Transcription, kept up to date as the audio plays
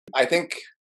I think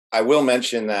I will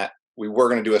mention that we were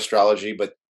going to do astrology,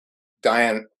 but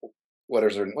Diane,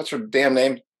 what's her damn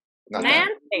name? Not Diane.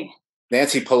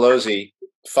 Nancy Pelosi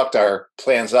fucked our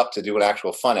plans up to do an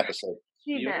actual fun episode.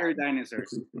 You're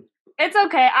dinosaurs. It's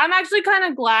okay. I'm actually kind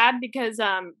of glad because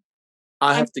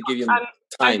I have to give you time.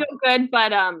 I feel good,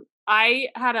 but I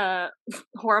had a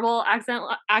horrible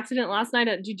accident last night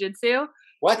at jiu-jitsu.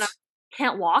 What?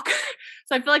 Can't walk.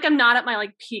 So I feel like I'm not at my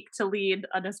peak to lead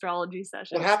an astrology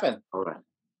session. What happened? All right.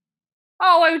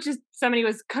 Oh, I was just, somebody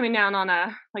was coming down on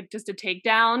just a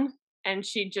takedown, and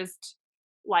she just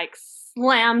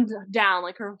slammed down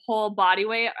her whole body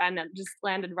weight, and it just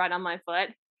landed right on my foot,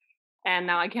 and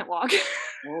now I can't walk.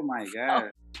 Oh my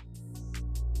God.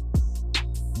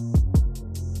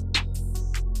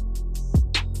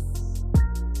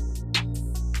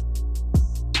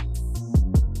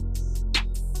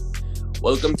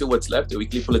 Welcome to What's Left, a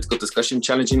weekly political discussion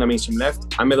challenging the mainstream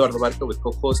left. I'm Eduardo Barca with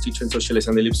co-host, teacher and socialist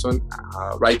Andy Lipson,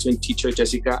 writer and teacher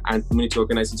Jessica, and community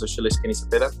organizing socialist Kenny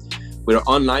Cepeda. We're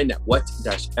online at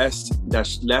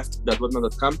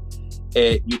what-s-left.whatnot.com.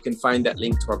 You can find that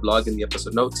link to our blog in the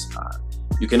episode notes.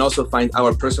 You can also find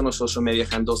our personal social media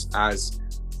handles as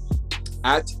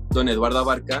at Don Eduardo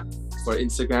Barca for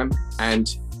Instagram,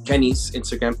 and Kenny's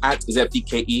Instagram at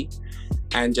ZepDKE,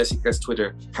 and Jessica's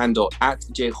Twitter handle at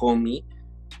JHomie89,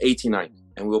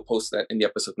 and we'll post that in the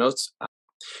episode notes.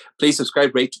 Please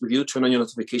subscribe, rate, review, turn on your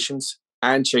notifications,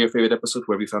 and share your favorite episode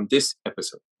where we found this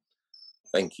episode.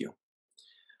 Thank you.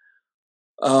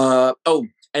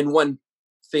 And one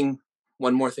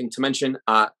more thing to mention.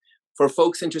 For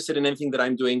folks interested in anything that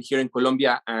I'm doing here in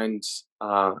Colombia and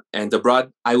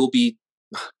abroad, I will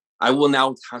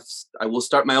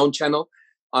start my own channel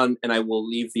and I will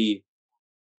leave the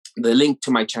link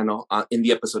to my channel in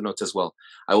the episode notes as well.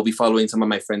 I will be following some of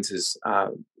my friends'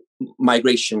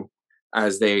 migration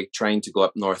as they're trying to go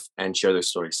up north and share their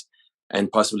stories,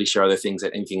 and possibly share other things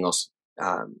and anything else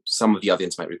some of the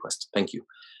audience might request. Thank you.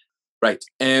 Right.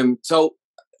 So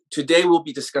today we'll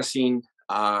be discussing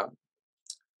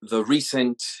the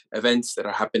recent events that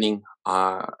are happening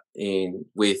as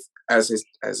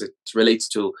it relates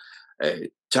to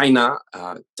China,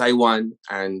 Taiwan,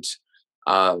 and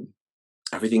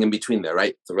everything in between there,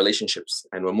 right? The relationships.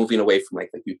 And we're moving away from the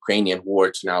Ukrainian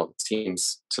war to now it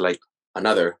seems to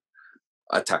another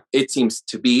attack. It seems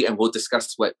to be, and we'll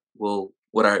discuss what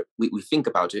we think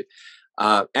about it.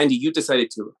 Andy, you decided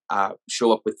to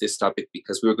show up with this topic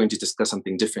because we were going to discuss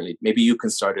something differently. Maybe you can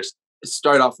start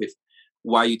off with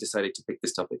why you decided to pick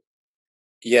this topic.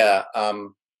 Yeah.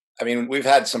 We've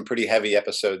had some pretty heavy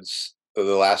episodes over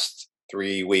the last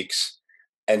 3 weeks,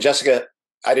 and Jessica,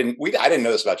 I didn't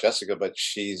know this about Jessica, but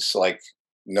she's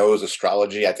knows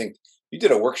astrology. I think you did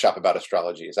a workshop about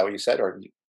astrology. Is that what you said? Or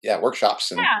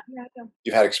workshops, and yeah.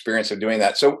 You've had experience of doing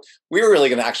that. So we were really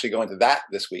going to actually go into that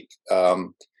this week.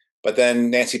 But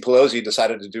then Nancy Pelosi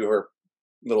decided to do her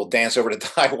little dance over to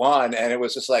Taiwan, and it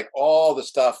was just all the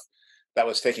stuff that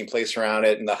was taking place around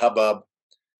it and the hubbub.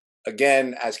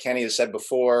 Again, as Kenny has said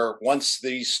before, once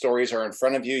these stories are in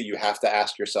front of you, you have to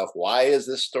ask yourself, why is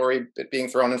this story being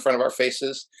thrown in front of our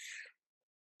faces?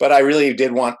 But I really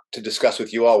did want to discuss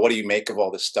with you all, what do you make of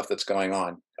all this stuff that's going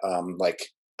on?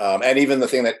 And even the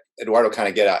thing that Eduardo kind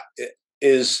of get at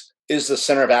is the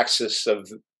center of axis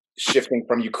of shifting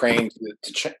from Ukraine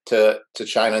to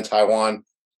China and Taiwan.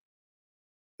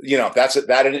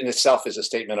 That in itself is a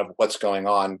statement of what's going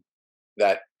on.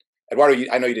 That Eduardo,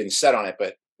 I know you didn't set on it,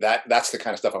 but that's the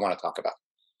kind of stuff I want to talk about.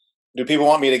 Do people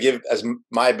want me to give as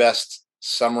my best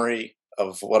summary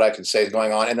of what I can say is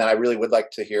going on? And then I really would like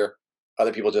to hear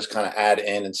other people just kind of add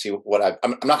in and see what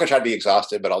I'm not going to try to be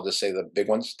exhaustive, but I'll just say the big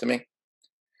ones to me.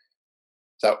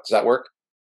 Does that work?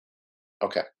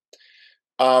 Okay.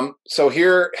 So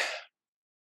here's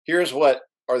what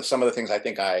are some of the things I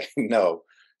think I know.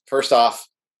 First off,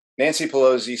 Nancy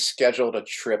Pelosi scheduled a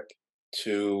trip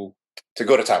to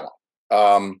go to Taiwan.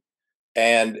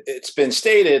 And it's been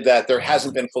stated that there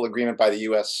hasn't been full agreement by the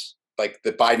U.S.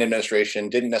 The Biden administration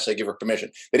didn't necessarily give her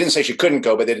permission. They didn't say she couldn't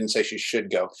go, but they didn't say she should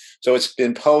go. So it's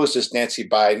been posed as Nancy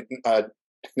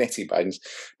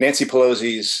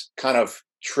Pelosi's kind of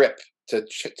trip to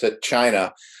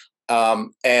China,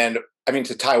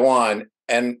 to Taiwan.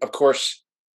 And of course,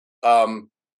 the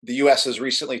U.S. has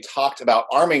recently talked about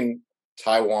arming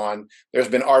Taiwan. There's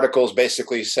been articles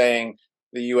basically saying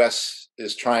the U.S.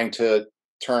 is trying to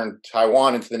turn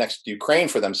Taiwan into the next Ukraine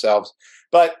for themselves.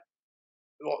 But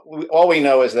all we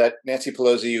know is that Nancy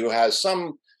Pelosi, who has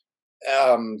some,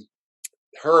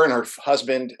 her and her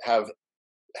husband have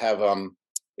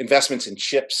investments in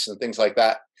chips and things like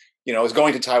that. is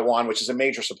going to Taiwan, which is a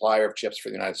major supplier of chips for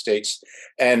the United States.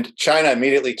 And China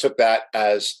immediately took that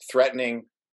as threatening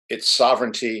its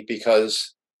sovereignty,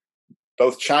 because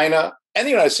both China and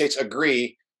the United States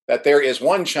agree that there is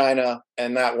one China,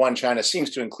 and that one China seems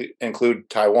to include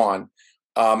Taiwan.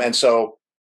 And so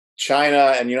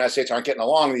China and the United States aren't getting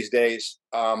along these days.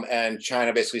 And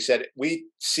China basically said, we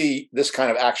see this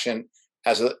kind of action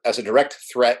as a direct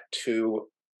threat to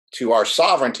our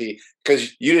sovereignty,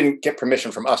 because you didn't get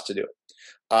permission from us to do it.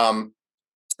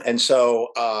 And so,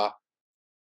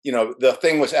 the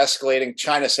thing was escalating.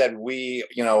 China said,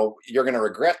 you're going to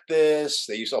regret this.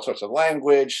 They used all sorts of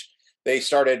language. They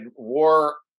started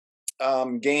war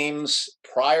games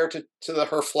prior to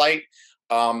her flight.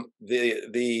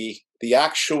 The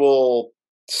actual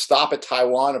stop at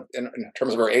Taiwan in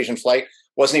terms of her Asian flight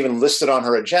wasn't even listed on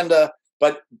her agenda,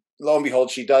 but lo and behold,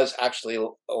 she does actually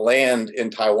land in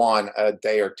Taiwan a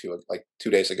day or two, like 2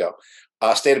 days ago.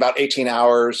 Stayed about 18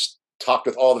 hours, talked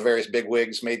with all the various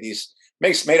bigwigs, made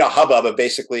a hubbub of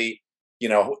basically,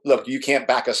 look, you can't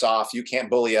back us off, you can't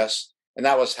bully us. And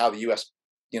that was how the U.S.,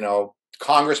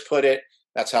 Congress put it.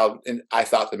 That's how I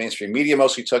thought the mainstream media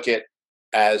mostly took it,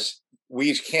 as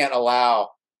we can't allow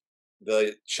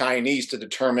the Chinese to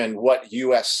determine what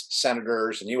U.S.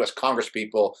 senators and U.S.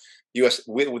 congresspeople,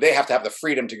 they have to have the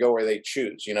freedom to go where they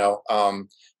choose,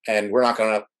 and we're not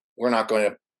going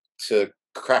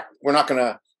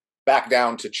to back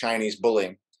down to Chinese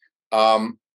bullying.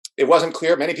 It wasn't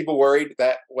clear. Many people worried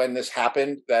that when this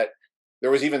happened, that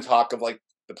there was even talk of like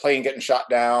the plane getting shot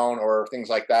down or things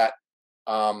like that.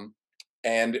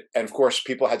 And of course,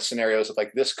 people had scenarios of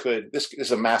like this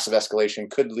is a massive escalation,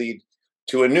 could lead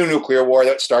to a new nuclear war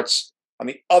that starts on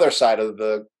the other side of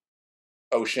the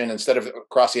ocean instead of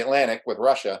across the Atlantic with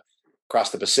Russia,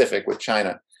 across the Pacific with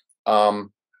China.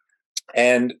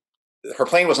 And her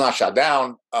plane was not shot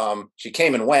down. She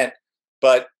came and went.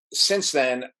 But since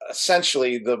then,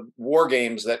 essentially, the war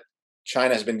games that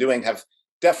China has been doing have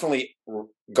definitely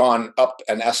gone up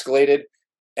and escalated.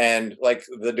 And like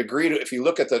if you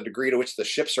look at the degree to which the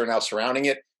ships are now surrounding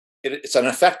it, it's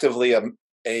effectively a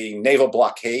naval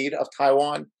blockade of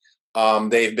Taiwan.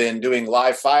 They've been doing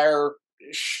live fire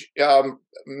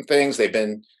things. They've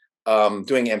been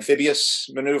doing amphibious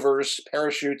maneuvers,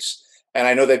 parachutes, and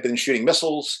I know they've been shooting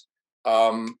missiles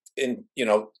into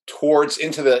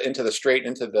the strait,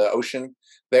 into the ocean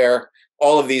there.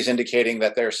 All of these indicating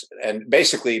that and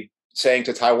basically saying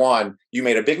to Taiwan, you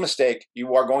made a big mistake.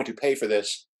 You are going to pay for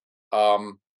this.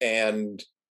 And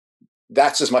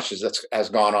that's as much as that has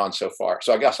gone on so far.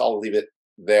 So I guess I'll leave it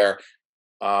there.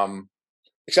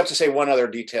 Except to say one other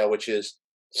detail, which is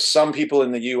some people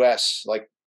in the U.S., like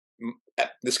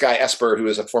this guy Esper, who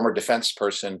is a former defense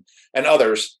person, and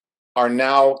others are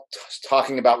now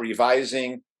talking about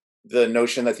revising the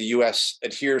notion that the U.S.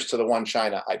 adheres to the one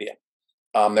China idea.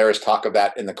 There is talk of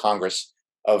that in the Congress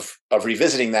of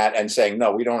revisiting that and saying,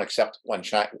 no, we don't accept one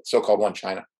China, so-called one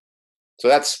China. So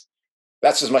that's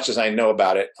as much as I know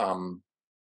about it.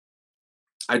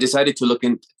 I decided to look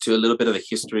into a little bit of the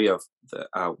history of the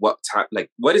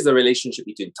what is the relationship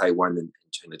between Taiwan and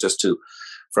China. Just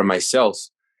for myself,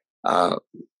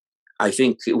 I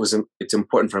think it's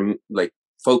important for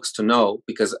folks to know,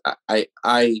 because I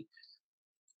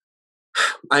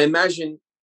imagine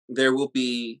there will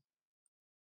be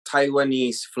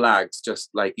Taiwanese flags just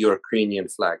like Ukrainian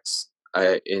flags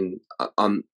as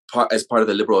part of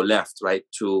the liberal left, right?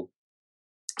 To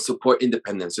support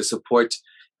independence, to support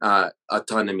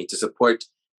autonomy, to support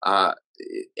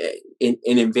in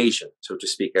invasion, so to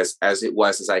speak, as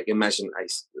I imagine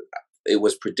it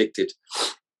was predicted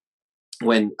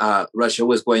when Russia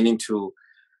was going into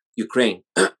Ukraine.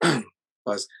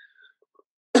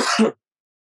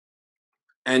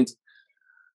 And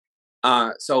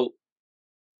so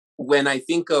when I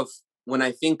think of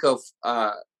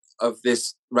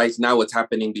this right now, what's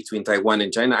happening between Taiwan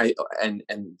and China, and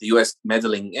the U.S.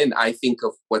 meddling in, I think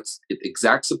of what's the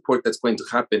exact support that's going to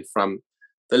happen from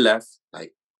the left,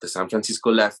 like the San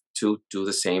Francisco left, to do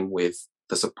the same with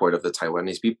the support of the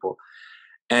Taiwanese people.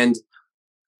 And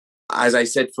as I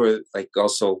said, for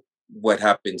also what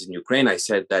happens in Ukraine, I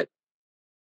said that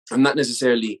I'm not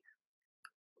necessarily,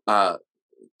 as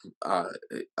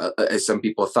some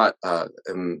people thought,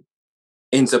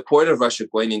 in support of Russia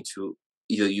going into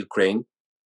Ukraine,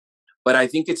 but I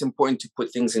think it's important to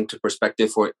put things into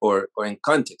perspective or in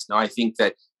context. Now, I think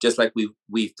that just like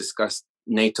we've discussed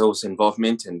NATO's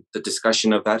involvement and the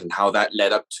discussion of that and how that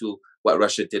led up to what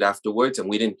Russia did afterwards,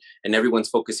 and everyone's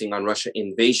focusing on Russia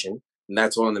invasion, and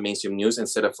that's all in the mainstream news,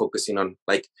 instead of focusing on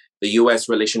the U.S.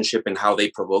 relationship and how they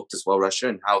provoked as well Russia,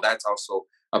 and how that's also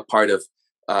a part of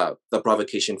the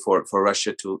provocation for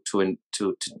Russia to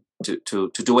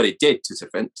do what it did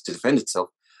to defend itself.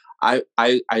 I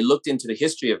looked into the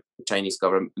history of the Chinese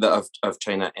government of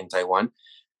China and Taiwan,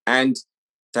 and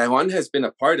Taiwan has been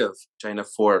a part of China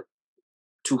for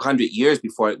 200 years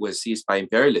before it was seized by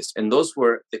imperialists, and those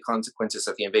were the consequences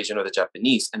of the invasion of the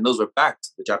Japanese, and those were backed.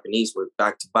 The Japanese were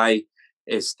backed by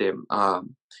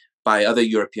by other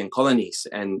European colonies,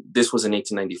 and this was in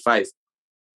 1895.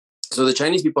 So the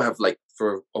Chinese people have, like,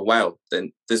 for a while,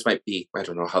 then this might be, I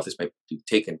don't know how this might be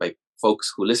taken by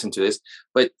folks who listen to this,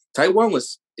 but Taiwan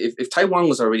was, if Taiwan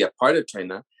was already a part of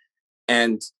China,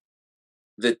 and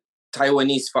the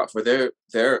Taiwanese fought for their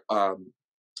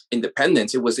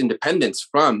independence, it was independence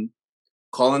from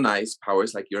colonized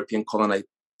powers like European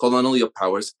colonial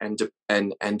powers and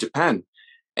Japan.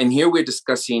 And here we're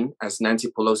discussing, as Nancy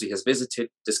Pelosi has visited,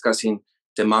 discussing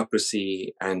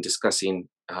democracy and discussing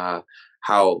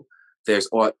how there's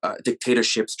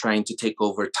dictatorships trying to take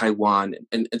over Taiwan.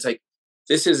 And it's like,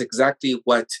 this is exactly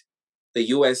what the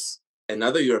US and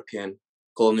other European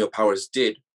colonial powers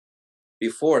did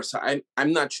before. So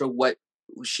I'm not sure what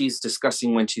she's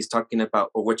discussing when she's talking about,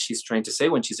 or what she's trying to say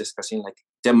when she's discussing, like,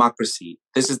 democracy.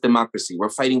 This is democracy. We're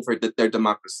fighting for their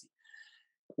democracy.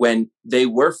 When they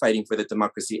were fighting for the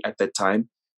democracy at that time,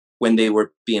 when they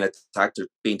were being attacked or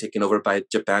being taken over by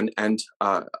Japan and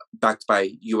backed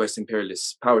by US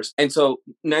imperialist powers. And so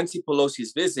Nancy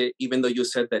Pelosi's visit, even though you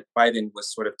said that Biden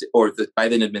was or the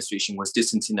Biden administration was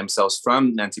distancing themselves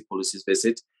from Nancy Pelosi's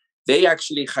visit, they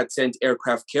actually had sent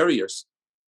aircraft carriers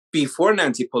before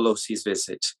Nancy Pelosi's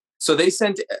visit. So they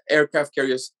sent aircraft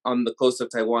carriers on the coast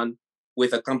of Taiwan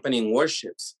with accompanying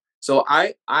warships. So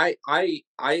I,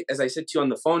 as I said to you on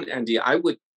the phone, Andy, I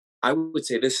would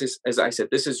say this is, as I said,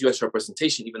 this is U.S.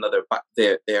 representation, even though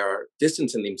they are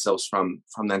distancing themselves from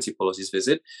Nancy Pelosi's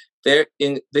visit.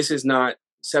 This is not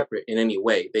separate in any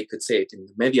way. They could say it in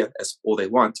the media as all they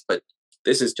want, but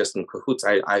this is just in cahoots.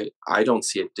 I don't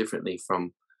see it differently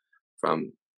from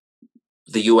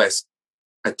the U.S.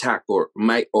 attack or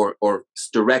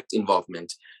direct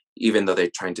involvement, even though they're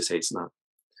trying to say it's not.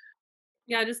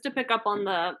 Yeah, just to pick up on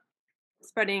the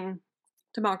spreading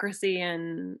democracy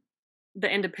and the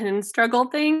independence struggle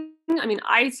thing. I mean,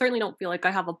 I certainly don't feel like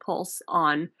I have a pulse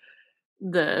on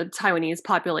the Taiwanese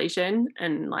population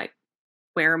and, like,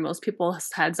 where most people's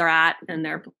heads are at and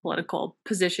their political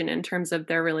position in terms of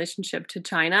their relationship to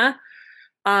China.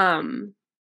 But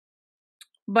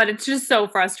it's just so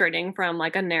frustrating from,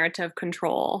 like, a narrative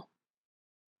control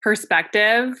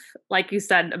perspective. Like you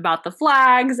said about the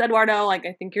flags, Eduardo, like,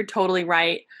 I think you're totally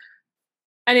right.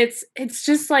 And it's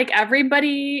just like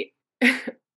everybody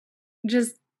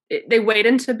they wait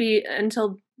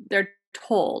until they're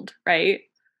told, right?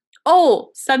 Oh,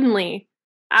 suddenly,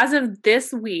 as of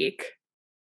this week,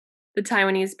 the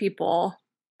Taiwanese people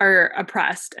are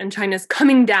oppressed and China's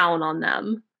coming down on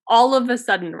them all of a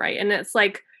sudden, right? And it's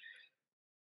like,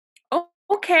 oh,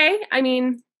 okay. I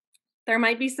mean, there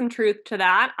might be some truth to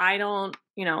that. I don't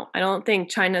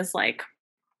think China's, like,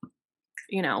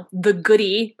 the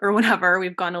goodie or whatever.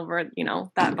 We've gone over,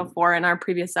 that before in our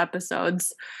previous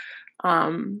episodes.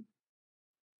 But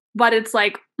it's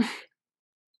like,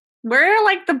 we're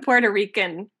like the Puerto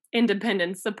Rican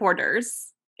independence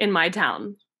supporters in my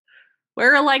town.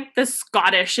 We're like the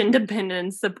Scottish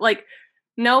independence, like,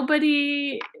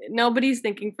 nobody's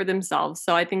thinking for themselves.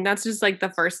 So I think that's just, like,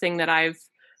 the first thing that I've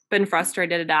been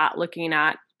frustrated at looking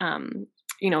at,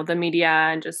 the media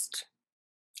and just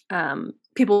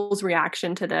people's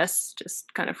reaction to this, just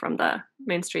kind of from the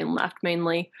mainstream left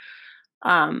mainly.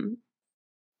 I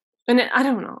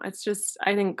don't know. It's just,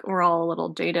 I think we're all a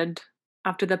little jaded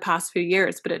after the past few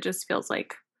years, but it just feels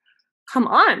like, come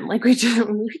on, like, we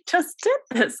just did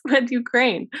this with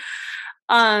Ukraine.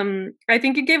 I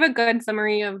think you gave a good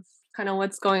summary of kind of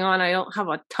what's going on. I don't have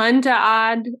a ton to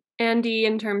add, Andy,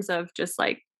 in terms of just,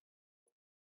 like,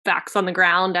 facts on the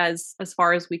ground as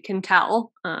far as we can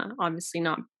tell, obviously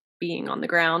not being on the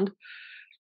ground.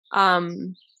 I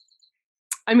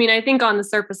mean, I think on the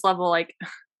surface level, like,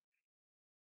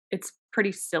 it's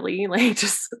pretty silly, like,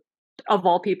 just of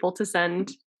all people to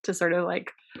send to sort of,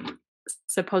 like,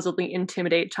 supposedly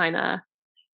intimidate China.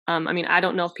 I mean, I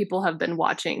don't know if people have been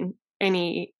watching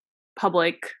any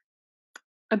public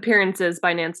appearances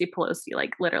by Nancy Pelosi,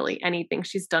 like, literally anything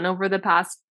she's done over the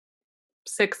past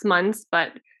 6 months,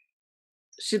 but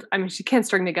she can't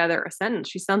string together a sentence.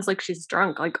 She sounds like she's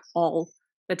drunk, like, all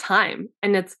the time.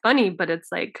 And it's funny, but it's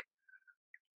like,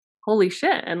 holy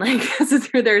shit. And, like, this is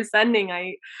who they're sending.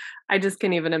 I just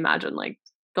can't even imagine, like,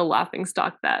 the laughing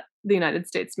stock that the United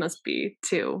States must be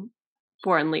to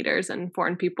foreign leaders and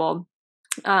foreign people.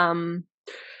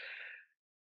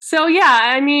 So yeah,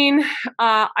 I mean,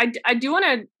 I do want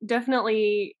to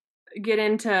definitely get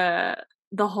into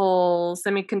the whole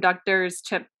semiconductors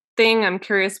chip thing. I'm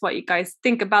curious what you guys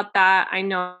think about that. I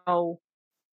know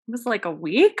it was like a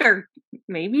week or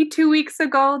maybe 2 weeks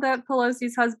ago that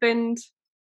Pelosi's husband,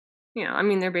 I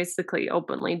mean, they're basically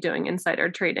openly doing insider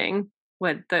trading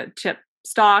with the chip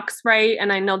stocks, right?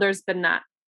 And I know there's been that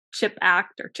CHIPS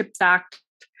Act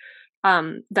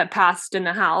that passed in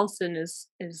the House and is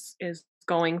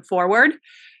going forward.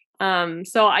 Yeah,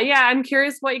 I'm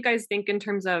curious what you guys think in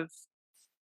terms of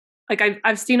like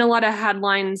I've seen a lot of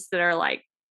headlines that are like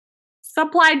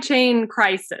supply chain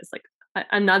crisis, like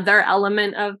another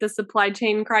element of the supply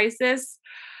chain crisis.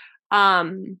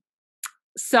 Um,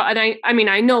 and I mean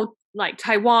I know like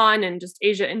Taiwan and just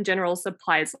Asia in general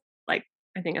supplies like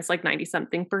I think it's like 90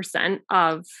 something percent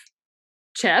of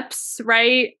chips,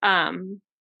 right? And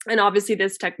obviously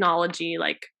this technology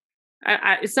like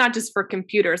it's not just for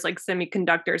computers like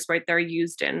semiconductors, right? They're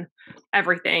used in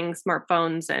everything,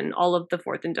 smartphones and all of the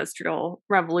fourth industrial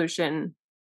revolution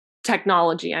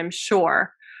technology, I'm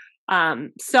sure.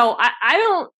 So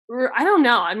I don't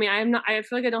know. I mean, I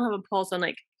feel like I don't have a pulse on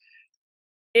like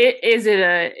is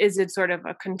it sort of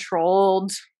a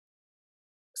controlled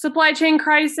supply chain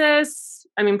crisis?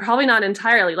 I mean, probably not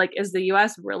entirely. Like, is the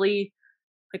US really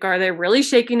like, are they really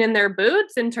shaking in their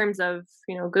boots in terms of,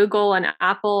 Google and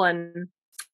Apple and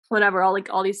whatever,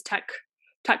 all these tech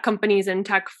companies and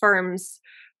tech firms?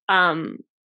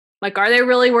 Like, are they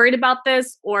really worried about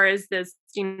this? Or is this,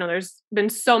 there's been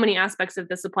so many aspects of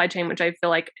the supply chain, which I feel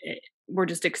like we're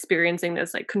just experiencing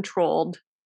this like controlled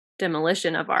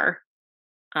demolition of our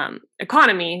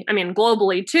economy. I mean,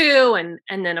 globally too.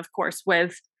 And then of course,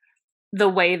 with the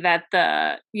way that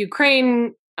the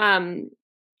Ukraine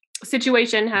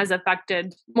situation has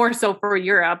affected more so for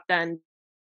Europe than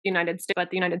the United States, but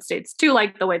the United States too,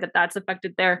 like the way that that's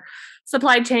affected their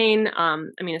supply chain. I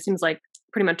mean, it seems like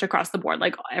pretty much across the board,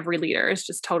 like every leader is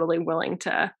just totally willing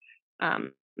to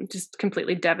just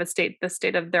completely devastate the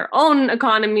state of their own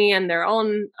economy and their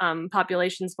own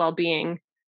population's well-being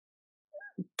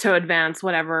to advance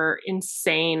whatever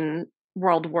insane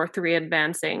World War III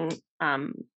advancing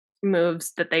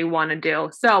moves that they want to do.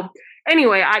 So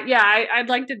anyway, I'd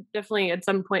like to definitely at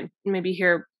some point maybe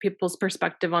hear people's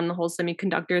perspective on the whole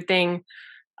semiconductor thing.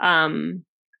 And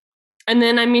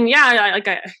then, I mean,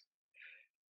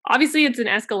 obviously it's an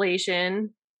escalation.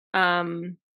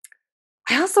 I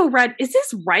also read, is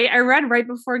this right? I read right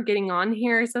before getting on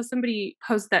here. I saw somebody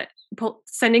post that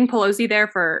sending Pelosi there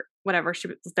for whatever, she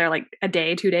was there like a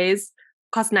day, 2 days,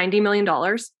 cost $90 million.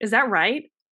 Is that right?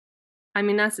 I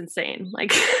mean, that's insane.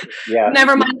 Like, Yeah.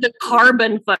 Never mind the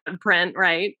carbon footprint,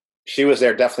 right? She was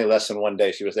there definitely less than 1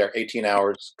 day. She was there 18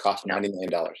 hours, cost $90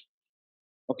 million.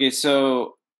 Okay,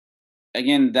 so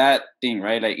again, that thing,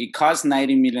 right? Like it costs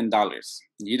 $90 million.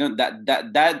 You don't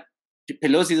that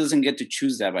Pelosi doesn't get to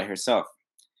choose that by herself.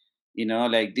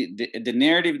 Like the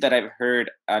narrative that I've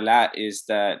heard a lot is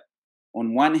that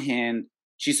on one hand,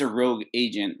 she's a rogue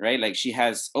agent, right? Like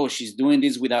she's doing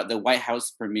this without the White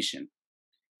House permission,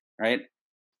 right?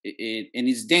 And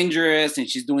it's dangerous, and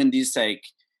she's doing this like,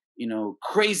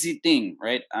 crazy thing,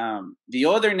 right? The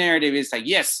other narrative is like,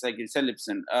 yes, like you said,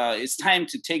 Lipson, it's time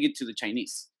to take it to the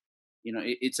Chinese.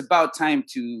 It's about time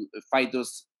to fight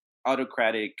those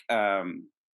autocratic,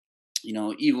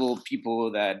 evil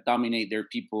people that dominate their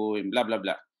people and blah, blah,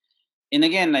 blah. And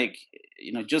again, like,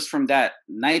 just from that,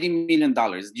 $90 million,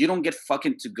 you don't get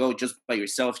fucking to go just by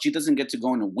yourself. She doesn't get to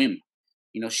go on a whim.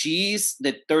 She's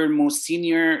the third most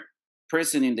senior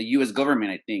person in the U.S.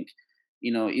 government, I think.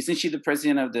 Isn't she the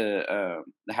president of the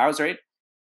House, right?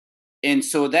 And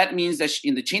so that means that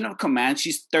in the chain of command,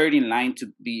 she's third in line to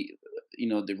be,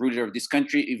 the ruler of this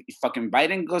country. If fucking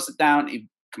Biden goes down, if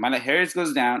Kamala Harris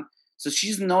goes down, so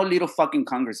she's no little fucking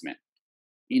congressman.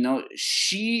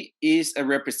 She is a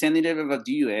representative of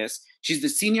the U.S. She's the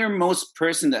senior most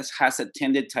person that has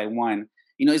attended Taiwan.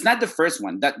 It's not the first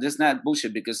one. That's not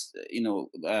bullshit because,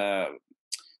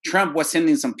 Trump was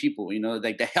sending some people,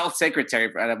 like the health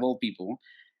secretary out of all people.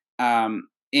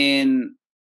 Again,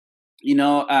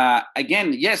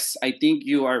 yes, I think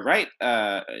you are right,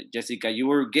 Jessica. You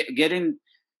were getting,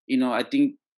 I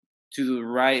think, to the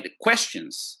right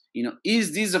questions.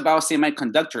 Is this about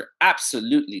semiconductor?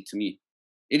 Absolutely, to me.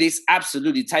 It is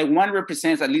absolutely. Taiwan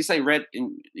represents, at least I read,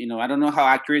 I don't know how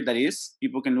accurate that is.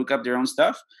 People can look up their own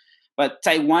stuff. But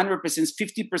Taiwan represents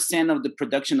 50% of the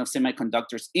production of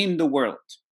semiconductors in the world.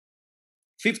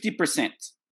 50%.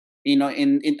 And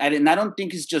I don't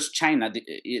think it's just China.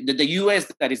 The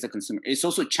U.S. that is the consumer. It's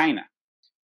also China.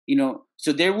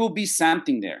 So there will be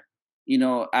something there,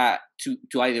 to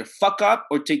either fuck up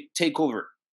or take over.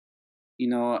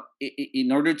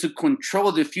 in order to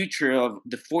control the future of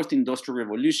the fourth industrial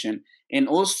revolution, and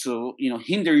also,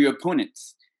 hinder your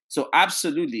opponents. So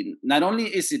absolutely, not only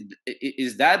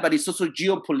is that, but it's also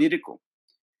geopolitical.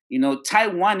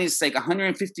 Taiwan is like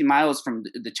 150 miles from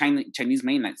the Chinese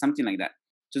mainland, something like that.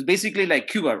 So it's basically like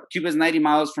Cuba. Cuba is 90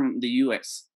 miles from the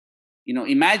U.S.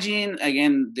 Imagine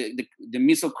again the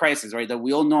missile crisis, right? That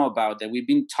we all know about, that we've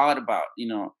been taught about,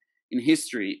 in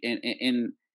history,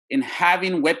 and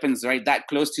having weapons right that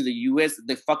close to the U.S.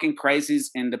 The fucking crisis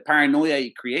and the paranoia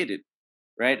it created,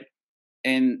 right?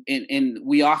 And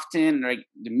we often, like,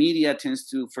 the media tends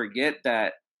to forget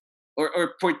that,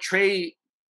 or portray,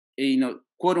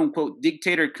 quote unquote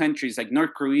dictator countries like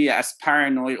North Korea as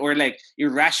paranoid or like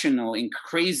irrational and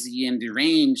crazy and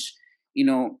deranged,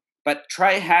 but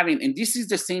try having, and this is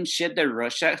the same shit that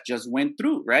Russia just went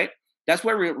through, right? That's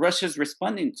what Russia's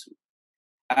responding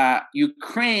to.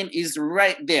 Ukraine is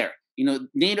right there.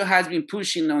 NATO has been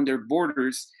pushing on their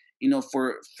borders,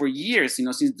 for years,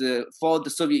 since the fall of the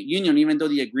Soviet Union, even though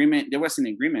there was an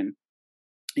agreement,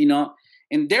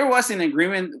 and there was an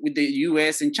agreement with the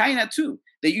US and China too.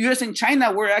 The US and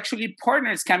China were actually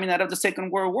partners coming out of the Second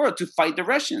World War to fight the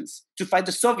Russians, to fight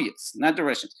the Soviets, not the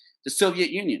Russians, the Soviet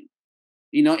Union.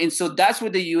 And so that's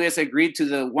what the US agreed to,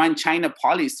 the one China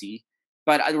policy.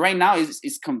 But right now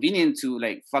it's convenient to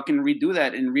like fucking redo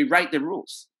that and rewrite the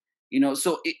rules.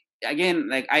 So again,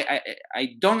 like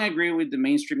I don't agree with the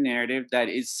mainstream narrative that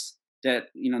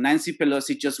Nancy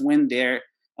Pelosi just went there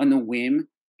on a whim.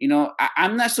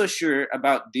 I'm not so sure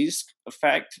about this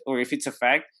fact, or if it's a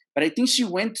fact, but I think she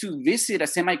went to visit a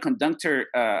semiconductor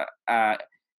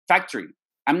factory.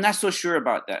 I'm not so sure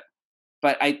about that.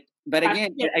 But again,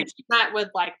 it's not with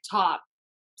like top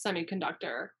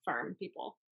semiconductor firm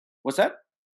people. What's that?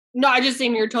 No, I just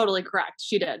think you're totally correct.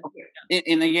 She did. Okay.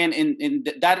 And again,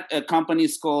 that company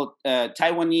is called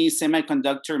Taiwanese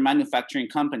Semiconductor Manufacturing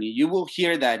Company. You will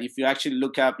hear that if you actually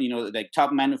look up, like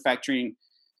top manufacturing,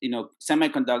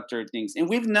 semiconductor things. And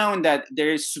we've known that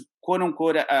there is, quote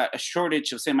unquote, a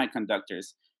shortage of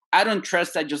semiconductors. I don't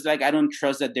trust that, just like I don't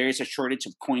trust that there is a shortage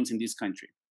of coins in this country.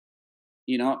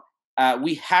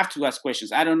 We have to ask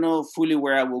questions. I don't know fully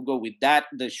where I will go with that,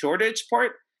 the shortage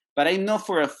part, but I know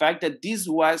for a fact that this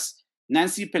was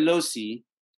Nancy Pelosi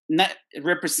not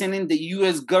representing the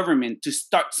U.S. government to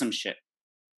start some shit.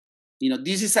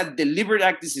 This is a deliberate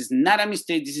act. This is not a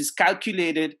mistake. This is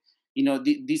calculated.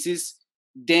 This is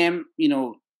them,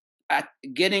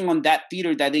 getting on that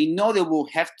theater that they know they will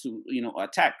have to,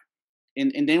 attack.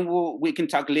 And then we can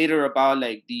talk later about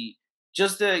like the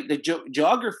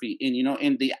geography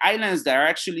and the islands that are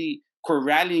actually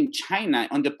corralling China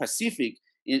on the Pacific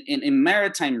in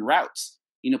maritime routes.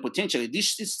 Potentially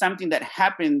this is something that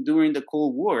happened during the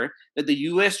Cold War, that the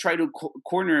U.S. tried to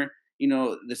corner,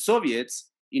 the Soviets,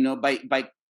 by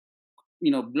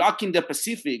blocking the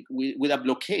Pacific with a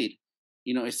blockade,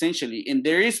 essentially. And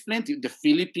there is plenty. The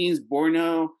Philippines,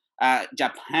 Borneo,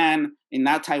 Japan, and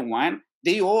now Taiwan.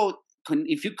 They all,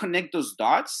 if you connect those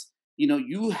dots,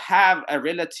 you have a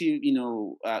relative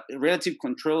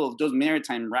control of those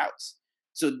maritime routes.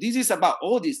 So this is about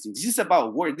all these things. This is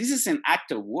about war. This is an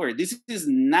act of war. This is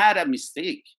not a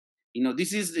mistake.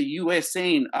 This is the U.S.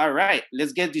 saying, all right,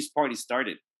 let's get this party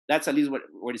started. That's at least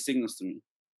what it signals to me.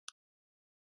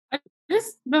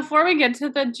 Just before we get to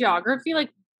the geography,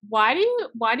 like, why do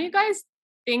you guys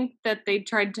think that they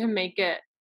tried to make it,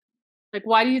 like,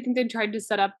 why do you think they tried to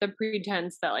set up the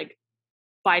pretense that, like,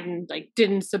 Biden, like,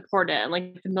 didn't support it, and,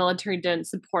 like, the military didn't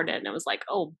support it, and it was like,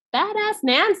 oh, badass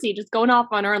Nancy just going off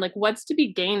on her, like, what's to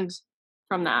be gained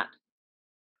from that?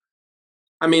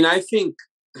 I mean, I think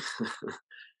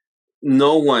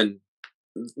no one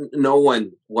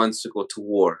wants to go to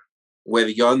war, whether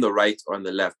you're on the right or on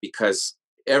the left, because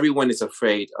everyone is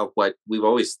afraid of what we've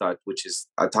always thought, which is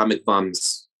atomic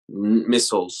bombs,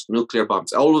 missiles, nuclear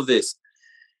bombs, all of this.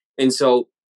 And so,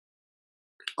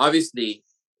 obviously,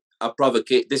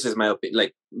 this is my opinion,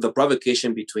 like the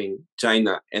provocation between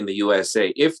China and the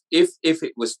USA. If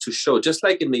it was to show, just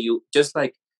like the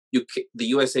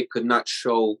USA could not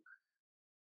show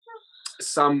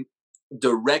some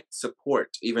direct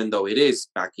support, even though it is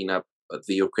backing up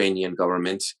the Ukrainian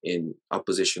government in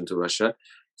opposition to Russia,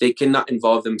 they cannot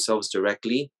involve themselves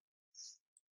directly.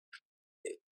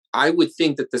 I would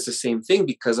think that that's the same thing,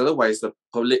 because otherwise the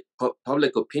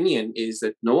public opinion is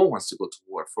that no one wants to go to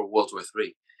war for World War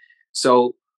III.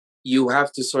 So you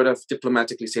have to sort of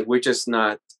diplomatically say, we're just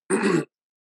not,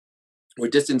 we're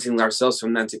distancing ourselves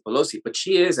from Nancy Pelosi. But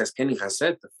she is, as Kenny has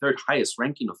said, the third highest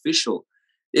ranking official.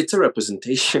 It's a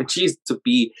representation. She's to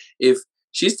be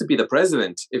the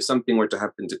president if something were to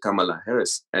happen to Kamala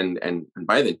Harris and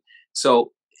Biden.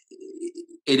 So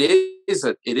it is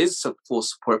a full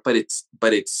support, but it's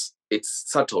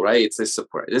subtle, right? It's a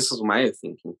support. This is my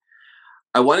thinking.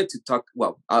 I wanted to talk.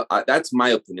 Well, that's my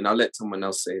opinion. I'll let someone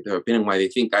else say their opinion why they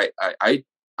think. I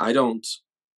don't.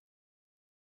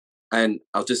 And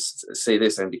I'll just say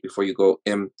this, Andy, before you go.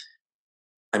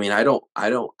 I mean, I don't.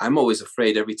 I'm always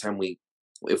afraid every time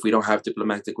if we don't have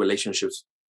diplomatic relationships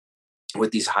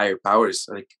with these higher powers,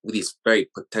 like with these very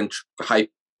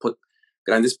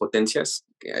grandes potencias,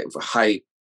 high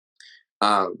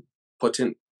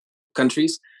potent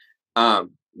countries,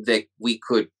 that we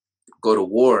could go to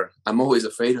war. I'm always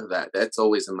afraid of that. That's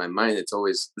always in my mind. It's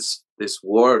always this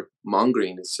war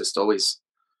mongering. It's just always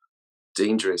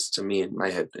dangerous to me in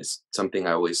my head. It's something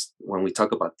I always, when we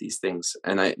talk about these things,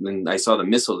 and I saw the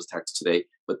missile attacks today,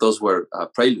 but those were a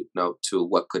prelude now to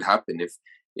what could happen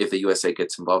if the USA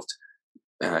gets involved.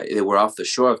 They were off the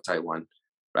shore of Taiwan,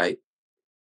 right?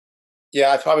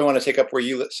 Yeah, I probably want to take up where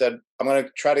you said. I'm going to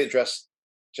try to address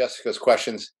Jessica's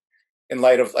questions in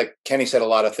light of, like Kenny said, a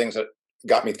lot of things that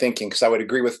got me thinking, because I would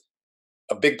agree with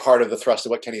a big part of the thrust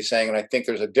of what Kenny's saying, and I think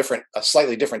there's a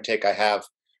slightly different take I have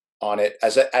on it,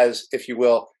 as if you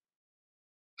will.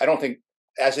 I don't think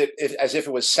as if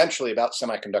it was centrally about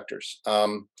semiconductors,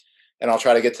 and I'll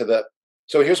try to get to the.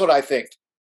 So here's what I think,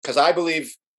 because I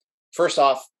believe, first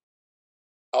off,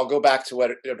 I'll go back to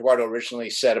what Eduardo originally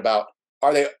said about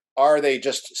are they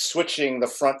just switching the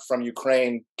front from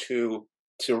Ukraine to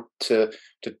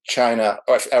China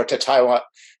or to Taiwan,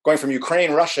 going from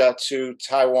Ukraine, Russia to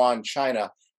Taiwan,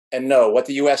 China? And no, what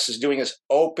the U.S. is doing is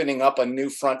opening up a new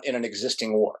front in an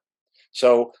existing war.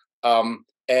 So,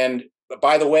 and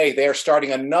by the way, they are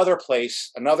starting another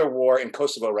war in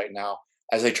Kosovo right now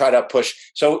as they try to push.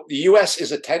 So the U.S.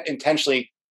 is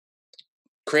intentionally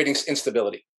creating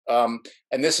instability.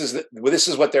 And this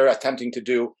is what they're attempting to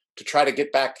do to try to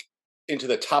get back into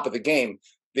the top of the game.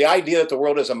 The idea that the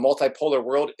world is a multipolar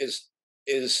world is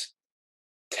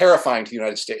terrifying to the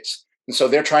United States. And so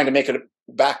they're trying to make it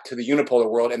back to the unipolar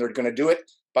world, and they're going to do it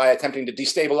by attempting to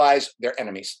destabilize their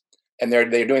enemies. And they're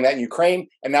doing that in Ukraine,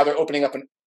 and now they're opening up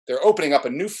a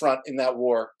new front in that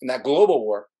war, in that global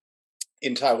war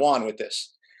in Taiwan with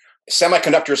this.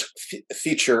 Semiconductors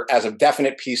feature as a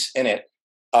definite piece in it.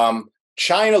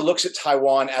 China looks at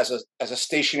Taiwan as a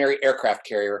stationary aircraft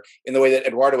carrier in the way that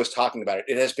Eduardo was talking about it.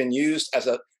 It has been used as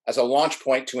a launch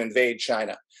point to invade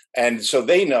China, and so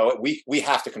they know we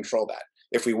have to control that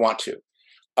if we want to,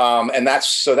 and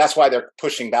that's why they're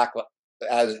pushing back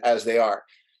as they are.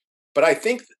 But I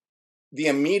think the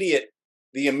immediate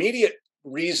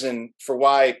reason for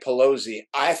why Pelosi,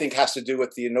 I think, has to do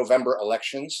with the November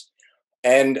elections.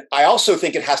 And I also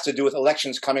think it has to do with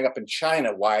elections coming up in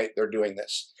China, why they're doing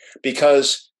this,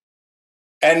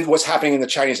 and what's happening in the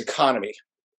Chinese economy.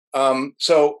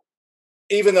 So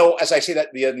even though, as I say, that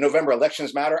the November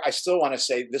elections matter, I still want to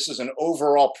say this is an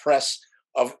overall press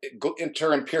of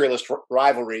inter-imperialist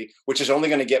rivalry, which is only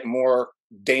going to get more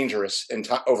dangerous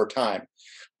over time.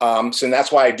 So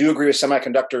that's why I do agree with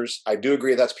semiconductors. I do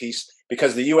agree that's peace,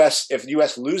 because if the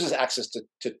U.S. loses access to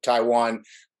Taiwan,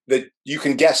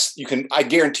 I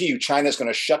guarantee you China's going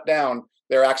to shut down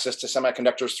their access to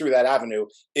semiconductors through that avenue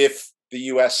if the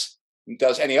U.S.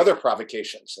 does any other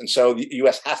provocations. And so the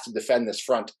U.S. has to defend this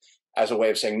front as a way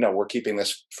of saying, no, we're keeping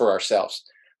this for ourselves.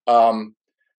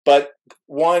 But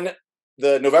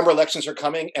the November elections are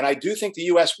coming, and I do think the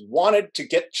U.S. wanted to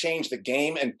change the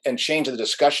game and change the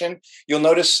discussion. You'll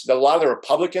notice that a lot of the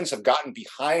Republicans have gotten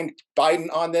behind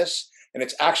Biden on this, and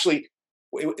it's actually,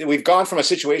 we've gone from a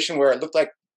situation where it looked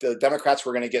like the Democrats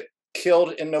were going to get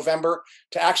killed in November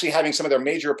to actually having some of their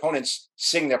major opponents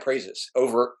sing their praises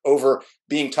over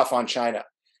being tough on China.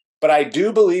 But I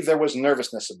do believe there was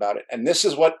nervousness about it. And this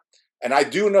is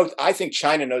I think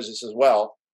China knows this as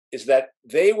well, is that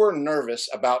they were nervous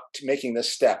about making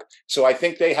this step. So I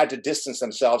think they had to distance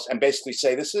themselves and basically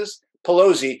say, this is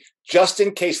Pelosi, just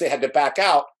in case they had to back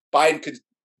out,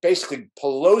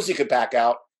 Pelosi could back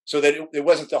out so that it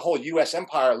wasn't the whole U.S.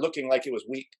 empire looking like it was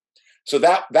weak. So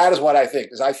that is what I think,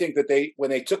 is I think that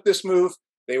when they took this move,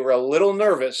 they were a little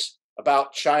nervous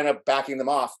about China backing them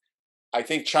off. I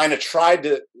think China tried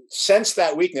to sense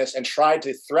that weakness and tried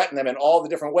to threaten them in all the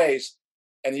different ways.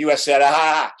 And the U.S. said,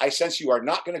 I sense you are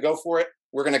not going to go for it.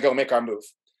 We're going to go make our move.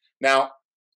 Now,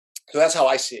 so that's how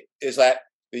I see it, is that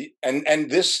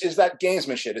and this is that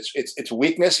gamesmanship. It's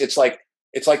weakness. It's like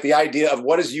the idea of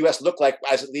what does the U.S. look like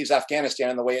as it leaves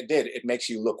Afghanistan and the way it did. It makes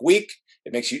you look weak.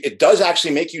 It does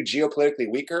actually make you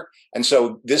geopolitically weaker. And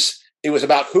so it was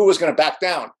about who was going to back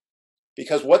down,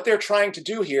 because what they're trying to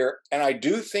do here, and I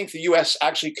do think the U.S.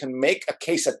 actually can make a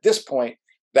case at this point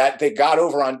that they got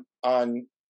over on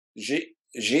Xi,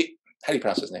 how do you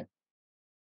pronounce his name?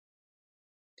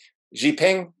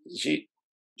 Jinping, Xi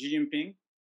Jinping.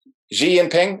 Xi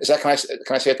Jinping. Is that can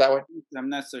I say it that way? I'm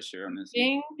not so sure,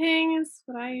 honestly. Jinping is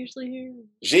what I usually hear.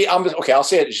 Xi. Okay, I'll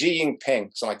say it. Xi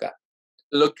Jinping, something like that.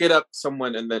 Look it up,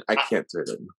 someone, and then I can't do it.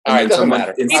 All right, doesn't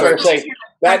matter. I'm going to say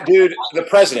that dude, the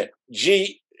president,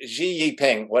 Xi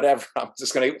Jinping, whatever. I'm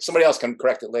just going to. Somebody else can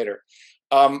correct it later.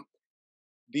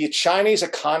 The Chinese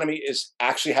economy is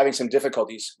actually having some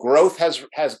difficulties. Growth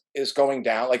is going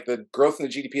down. Like the growth in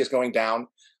the GDP is going down.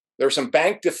 There are some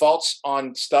bank defaults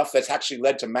on stuff that's actually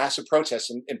led to massive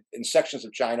protests in sections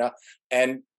of China,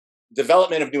 and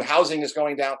development of new housing is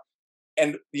going down.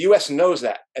 And the U.S. knows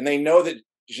that, and they know that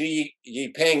Xi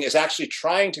Jinping is actually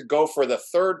trying to go for the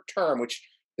third term, which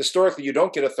historically you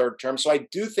don't get a third term. So I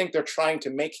do think they're trying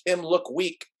to make him look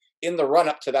weak in the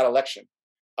run-up to that election,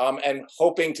 and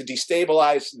hoping to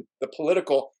destabilize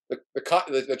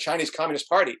the Chinese Communist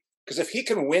Party. Because if he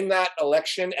can win that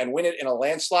election and win it in a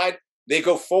landslide, they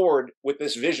go forward with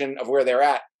this vision of where they're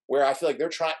at, where I feel like they're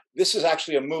trying. This is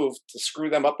actually a move to screw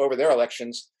them up over their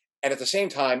elections, and at the same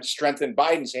time strengthen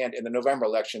Biden's hand in the November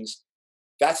elections.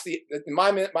 In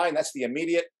my mind, that's the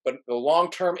immediate, but the long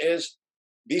term is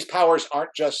these powers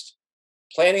aren't just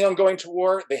planning on going to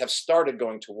war; they have started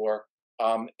going to war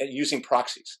and using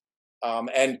proxies.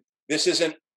 And this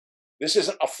isn't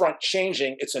a front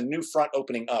changing; it's a new front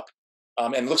opening up.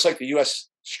 And it looks like the U.S.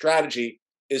 strategy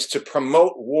is to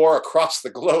promote war across the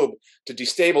globe to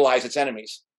destabilize its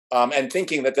enemies, and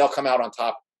thinking that they'll come out on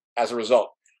top as a result.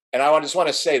 And I just want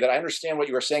to say that I understand what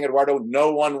you were saying, Eduardo.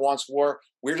 No one wants war.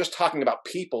 We're just talking about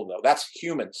people, though. That's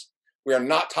humans. We are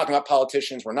not talking about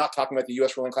politicians. We're not talking about the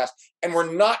U.S. ruling class. And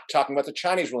we're not talking about the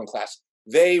Chinese ruling class.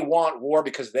 They want war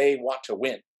because they want to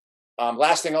win.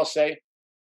 Last thing I'll say,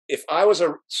 if I was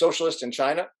a socialist in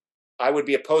China, I would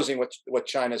be opposing what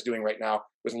China is doing right now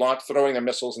with throwing their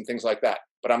missiles and things like that.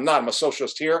 But I'm not. I'm a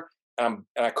socialist here. And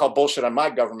I call bullshit on my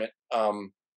government,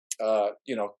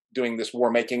 doing this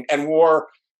war making and war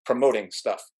promoting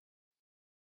stuff.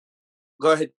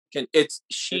 Go ahead, Ken. It's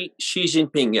Xi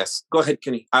Jinping. Yes. Go ahead,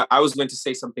 Kenny. I was going to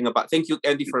say something about. Thank you,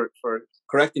 Andy, for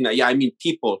correcting that. Yeah, I mean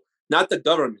people, not the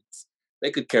governments. They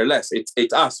could care less.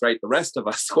 It's us, right? The rest of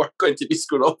us who are going to be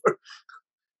screwed over.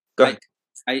 Go ahead.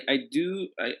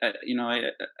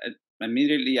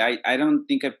 Immediately, I don't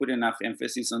think I put enough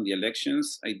emphasis on the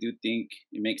elections. I do think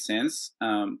it makes sense.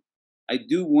 I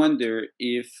do wonder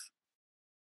if,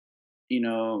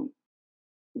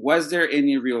 was there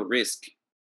any real risk,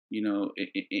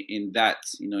 in that,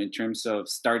 in terms of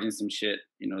starting some shit,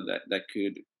 that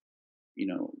could,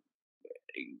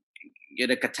 get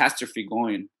a catastrophe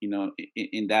going,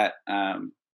 in that,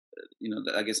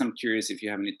 I guess I'm curious if you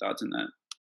have any thoughts on that.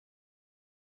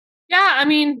 Yeah, I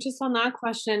mean, just on that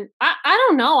question, I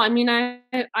don't know. I mean,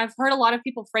 I've heard a lot of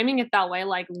people framing it that way,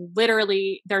 like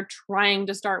literally they're trying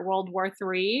to start World War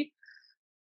III.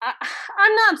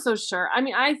 I'm not so sure. I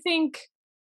mean, I think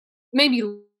maybe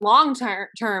long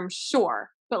term, sure.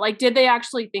 But like, did they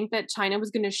actually think that China was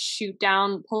going to shoot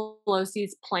down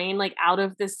Pelosi's plane like out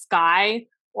of the sky?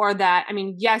 Or that, I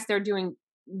mean, yes, they're doing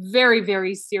very,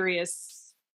 very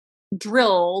serious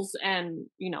drills and,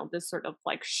 this sort of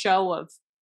like show of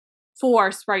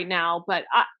force right now. But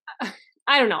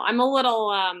I don't know. I'm a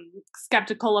little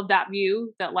skeptical of that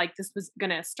view that like this was going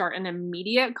to start an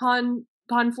immediate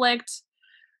conflict.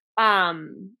 I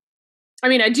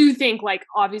mean, I do think like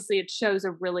obviously it shows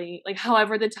a really like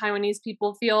however the Taiwanese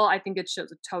people feel, I think it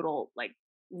shows a total like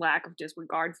lack of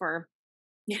disregard for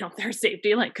their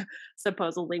safety. Like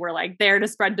supposedly we're like there to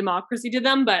spread democracy to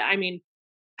them, but I mean,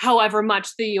 however much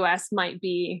the US might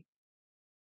be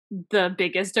the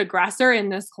biggest aggressor in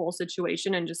this whole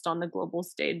situation and just on the global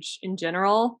stage in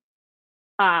general,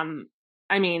 I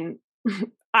mean,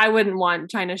 I wouldn't want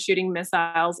China shooting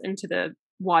missiles into the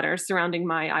water surrounding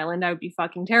my island. I would be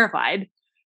fucking terrified.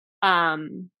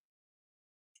 Another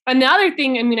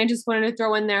thing, I mean, I just wanted to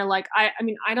throw in there, like, I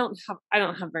mean, I don't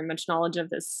have very much knowledge of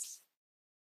the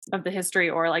history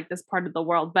or like this part of the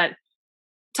world, but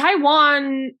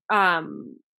Taiwan,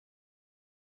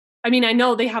 I mean, I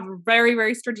know they have a very,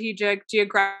 very strategic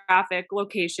geographic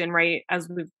location, right? As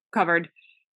we've covered.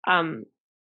 And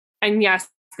yes,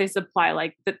 they supply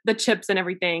like the chips and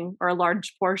everything, or a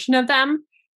large portion of them.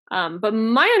 But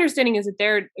my understanding is that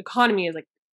their economy is like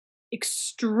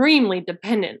extremely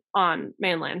dependent on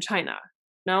mainland China.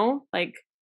 No? Like,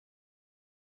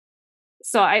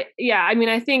 so I mean,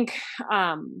 I think,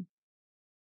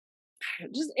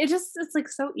 it's like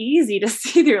so easy to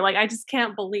see through. Like, I just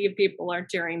can't believe people are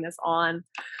cheering this on.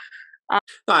 No,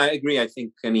 I agree. I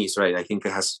think Kenny's right. I think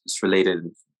it's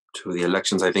related the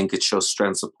elections. I think it shows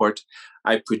strong support.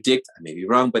 I predict, I may be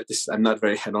wrong, but I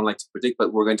don't like to predict,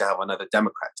 but we're going to have another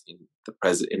Democrat in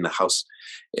the House,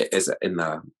 in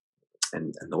the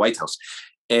White House.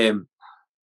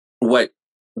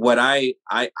 What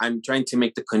I'm trying to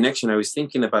make the connection. I was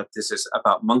thinking about this is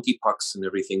about monkeypox and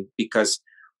everything, because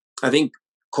I think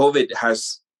COVID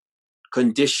has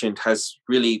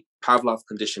really Pavlov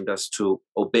conditioned us to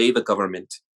obey the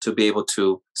government, to be able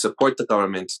to support the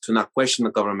government, to not question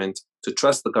the government, to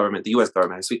trust the government, the U.S.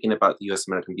 government. I'm speaking about the U.S.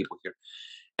 American people here.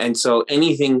 And so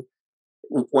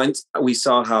once we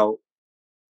saw how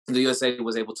the USA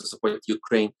was able to support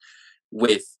Ukraine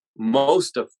with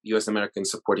most of U.S. Americans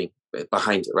supporting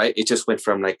behind it, right? It just went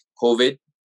from like COVID,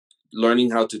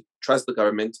 learning how to trust the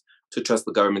government, to trust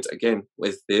the government again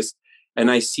with this. And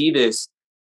I see this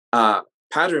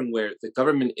pattern where the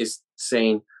government is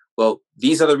saying, well,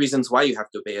 these are the reasons why you have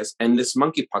to obey us. And this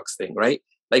monkeypox thing, right?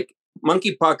 Like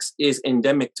monkeypox is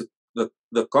endemic to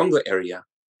the Congo area.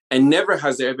 And never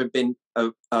has there ever been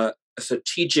a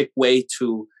strategic way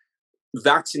to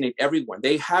vaccinate everyone.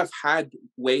 They have had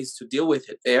ways to deal with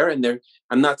it there. And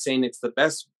I'm not saying it's the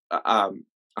best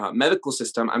medical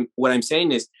system. What I'm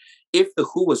saying is, if the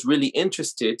WHO was really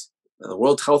interested, the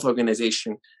World Health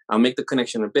Organization, I'll make the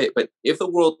connection a bit, but if the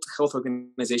World Health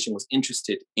Organization was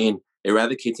interested in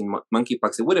eradicating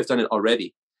monkeypox, they would have done it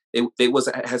already. It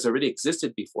has already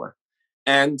existed before.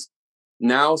 And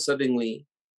now suddenly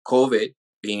COVID,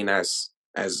 being as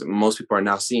most people are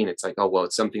now seeing, it's like, oh, well,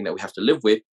 it's something that we have to live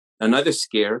with. Another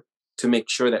scare to make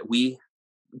sure that we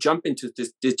jump into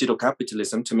this digital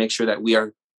capitalism, to make sure that we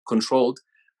are controlled.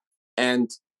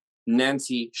 And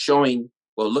Nancy showing,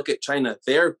 well, look at China.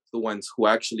 They're the ones who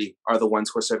actually are the ones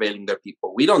who are surveilling their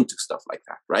people. We don't do stuff like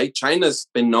that, right? China's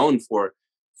been known for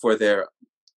their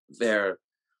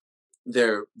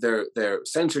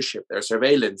censorship, their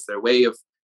surveillance, their way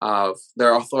of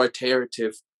their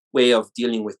authoritative way of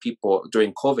dealing with people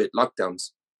during COVID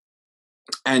lockdowns.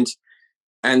 And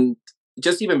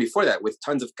just even before that, with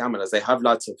tons of cameras,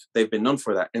 they've been known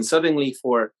for that. And suddenly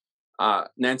for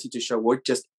Nancy to show,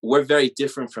 we're very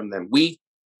different from them. We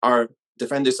are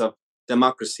defenders of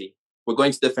democracy. We're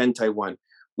going to defend Taiwan.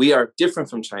 We are different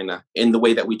from China in the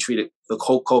way that we treated the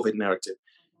whole COVID narrative.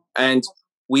 And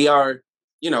we are,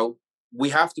 we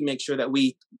have to make sure that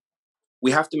we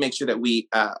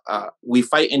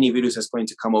fight any virus that's going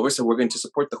to come over. So we're going to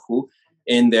support the WHO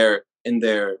in their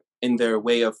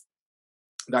way of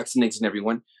vaccinating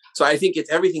everyone. So I think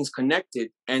everything's connected,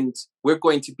 and we're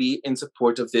going to be in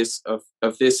support of this,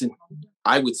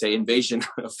 I would say, invasion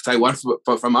of Taiwan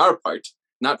from our part,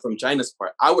 not from China's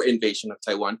part, our invasion of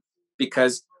Taiwan,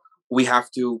 because we have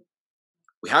to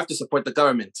support the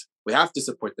government. We have to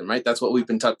support them, right? That's what we've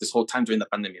been taught this whole time during the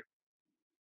pandemic.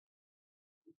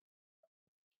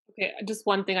 Okay, just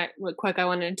one thing real quick I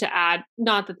wanted to add,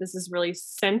 not that this is really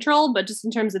central, but just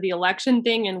in terms of the election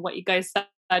thing and what you guys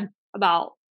said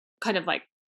about kind of like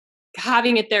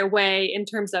having it their way in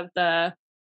terms of the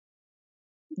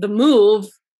move,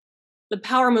 the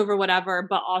power move or whatever,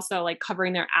 but also like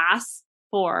covering their ass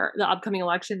for the upcoming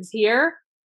elections here.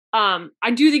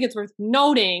 I do think it's worth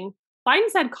noting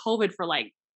Biden's had COVID for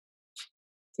like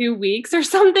 2 weeks or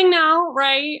something now,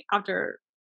 right? After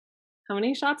how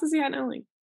many shots has he had now? Like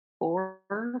 4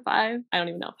 or 5? I don't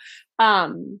even know.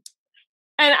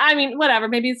 And I mean, whatever,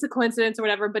 maybe it's a coincidence or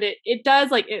whatever, but it does,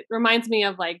 like, it reminds me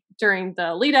of like during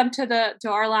the lead up to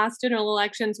our last general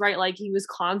elections, right? Like he was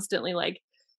constantly like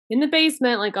in the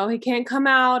basement, like, oh, he can't come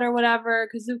out or whatever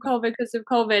because of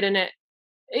COVID. And it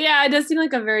does seem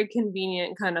like a very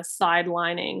convenient kind of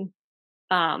sidelining.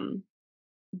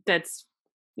 That's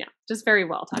just very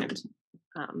well timed.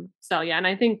 And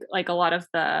I think like a lot of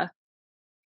I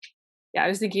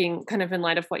was thinking kind of in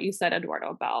light of what you said,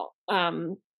 Eduardo, about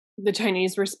the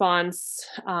Chinese response,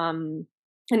 and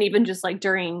even just like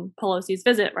during Pelosi's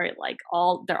visit, right? Like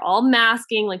they're all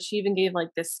masking. Like she even gave like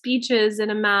the speeches in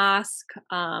a mask.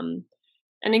 And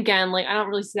again, like I don't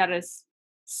really see that as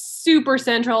super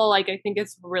central. Like I think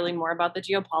it's really more about the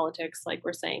geopolitics, like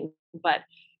we're saying. But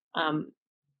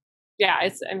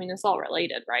it's all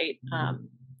related, right?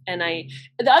 And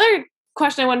the other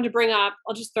question I wanted to bring up,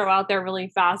 I'll just throw out there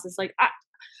really fast, is like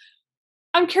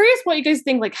I'm curious what you guys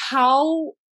think, like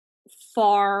how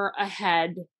far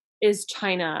ahead is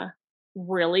China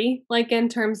really, like in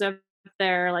terms of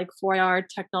their like 4R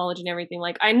technology and everything?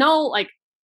 Like I know, like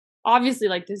obviously,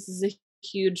 like this is a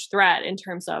huge threat in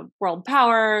terms of world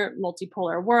power,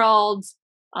 multipolar worlds,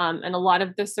 and a lot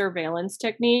of the surveillance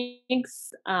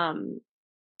techniques.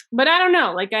 But I don't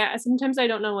know, like sometimes I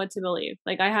don't know what to believe.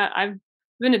 Like I've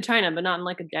been to China, but not in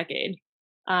like a decade.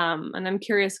 And I'm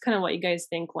curious kind of what you guys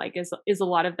think, like, is a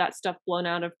lot of that stuff blown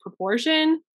out of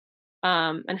proportion?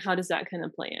 And how does that kind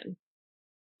of play in?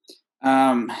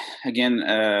 Um, again,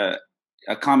 a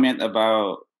comment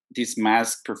about this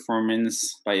mask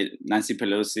performance by Nancy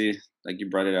Pelosi, like you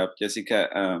brought it up, Jessica.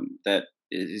 That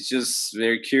it's just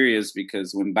very curious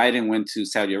because when Biden went to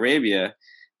Saudi Arabia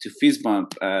to fist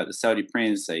bump the Saudi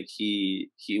prince, like he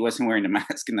wasn't wearing a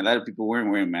mask, and a lot of people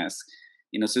weren't wearing masks.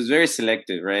 So it's very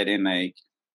selective, right? And like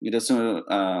so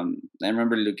I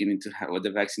remember looking into what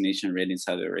the vaccination rate in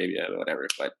Saudi Arabia or whatever.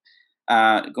 But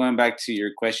going back to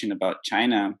your question about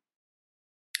China,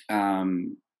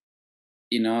 um,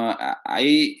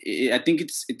 I think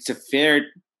it's a fair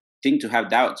thing to have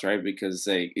doubts, right? Because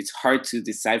like it's hard to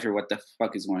decipher what the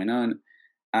fuck is going on.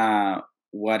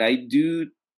 What I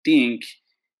do think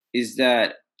is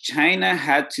that China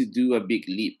had to do a big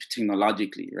leap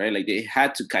technologically, right? Like they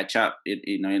had to catch up,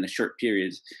 in a short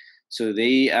period. So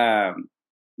there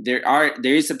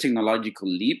is a technological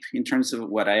leap in terms of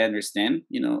what I understand,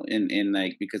 and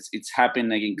like because it's happened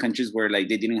like in countries where like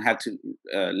they didn't have to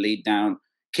lay down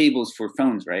cables for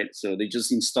phones, right? So they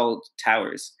just installed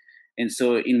towers. And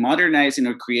so in modernizing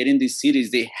or creating these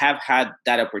cities, they have had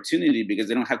that opportunity because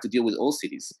they don't have to deal with old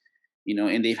cities,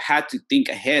 and they've had to think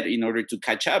ahead in order to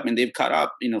catch up, and they've caught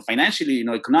up, financially,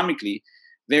 economically,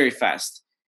 very fast.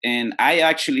 And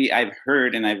I've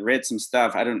heard and I've read some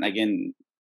stuff. I think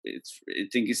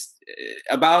it's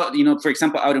about, for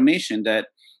example, automation, that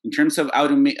in terms of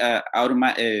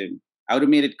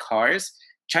automated cars,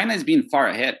 China is being far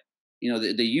ahead.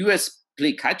 The US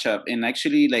played catch up, and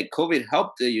actually like COVID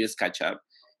helped the US catch up.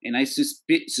 And I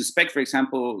suspect, for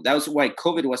example, that was why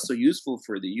COVID was so useful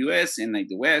for the US and like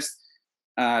the West.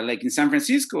 Like in San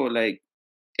Francisco, like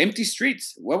empty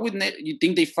streets. What would you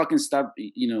think they fucking stop,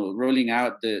 rolling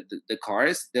out the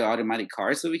cars, the automatic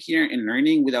cars over here, and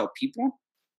learning without people?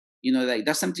 Like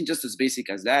that's something just as basic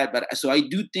as that. But so I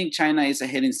do think China is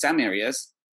ahead in some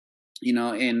areas,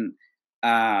 and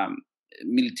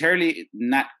militarily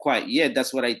not quite yet.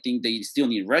 That's what I think they still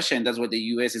need Russia, and that's what the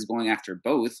US is going after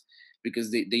both,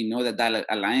 because they know that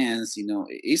alliance,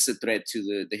 is a threat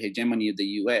to the hegemony of the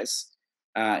US,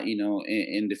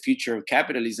 in the future of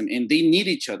capitalism, and they need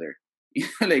each other.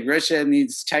 Like Russia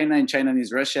needs China and China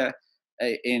needs Russia,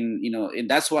 and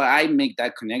that's why I make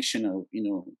that connection of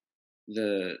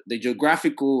the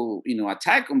geographical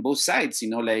attack on both sides.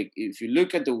 Like if you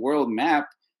look at the world map,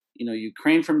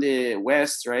 Ukraine from the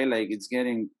west, right, like it's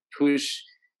getting pushed,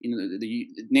 the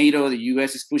NATO, the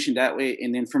US is pushing that way,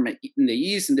 and then from in the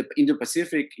east, in the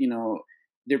Indo-Pacific,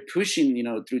 they're pushing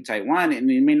through Taiwan,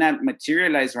 and it may not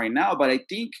materialize right now, but I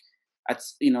think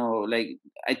like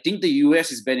I think the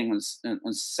US is betting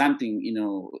on something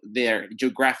there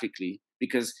geographically,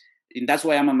 because and that's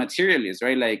why I'm a materialist,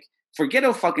 right? Like forget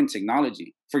all fucking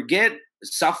technology, forget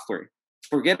software,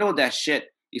 forget all that shit.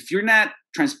 If you're not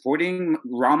transporting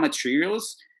raw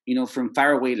materials, from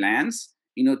faraway lands,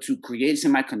 to create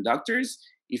semiconductors,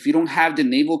 if you don't have the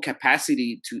naval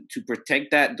capacity to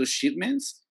protect those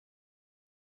shipments,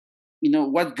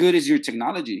 what good is your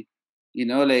technology?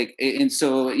 Like, and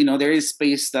so, there is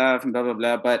space stuff and blah, blah,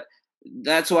 blah, but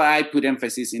that's why I put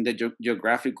emphasis in the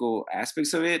geographical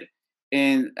aspects of it.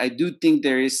 And I do think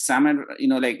there is some,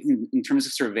 like in terms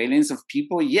of surveillance of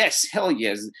people, yes, hell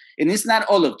yes. And it's not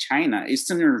all of China, it's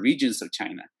certain regions of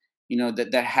China,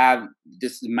 that have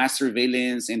this mass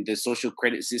surveillance and the social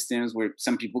credit systems where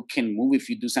some people can move if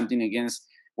you do something against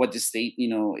what the state,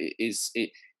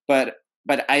 but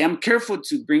I am careful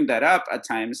to bring that up at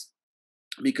times,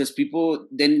 because people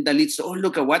then that leads to, oh,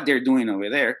 look at what they're doing over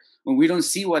there, when we don't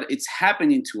see what it's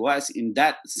happening to us in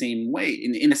that same way,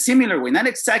 in a similar way, not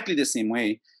exactly the same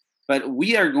way, but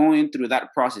we are going through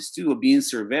that process too of being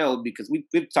surveilled, because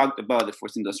we've talked about the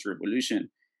fourth industrial revolution.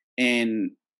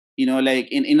 And like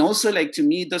and also, like, to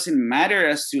me, it doesn't matter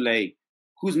as to like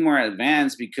who's more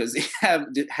advanced, because they have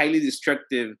the highly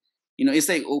destructive, it's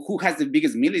like, who has the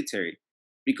biggest military,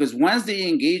 because once they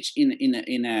engage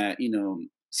in a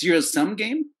zero sum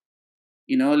game,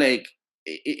 like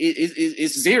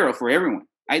it's zero for everyone.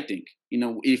 I think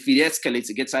if it escalates,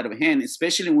 it gets out of hand,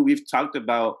 especially when we've talked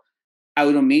about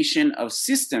automation of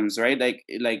systems, right? Like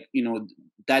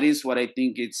that is what I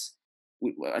think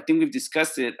I think we've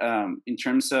discussed it in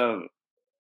terms of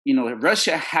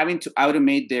Russia having to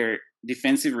automate their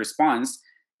defensive response.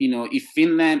 If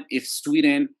Finland, if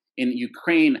Sweden and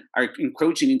Ukraine are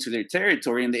encroaching into their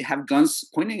territory and they have guns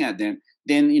pointing at them,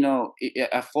 then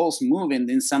a false move and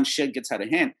then some shit gets out of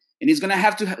hand, and it's gonna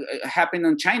have to happen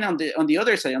on China on the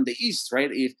other side, on the east,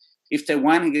 right? If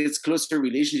Taiwan gets closer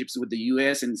relationships with the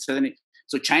U.S. and suddenly,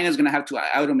 so China's gonna have to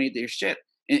automate their shit,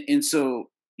 and so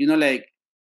like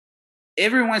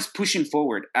everyone's pushing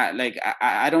forward.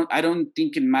 I don't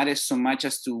think it matters so much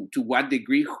as to what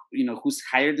degree, who's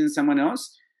higher than someone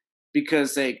else,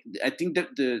 because like I think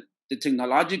that the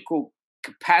technological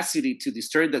capacity to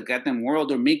destroy the goddamn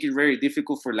world or make it very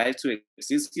difficult for life to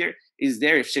exist here is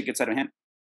there if shit gets out of hand.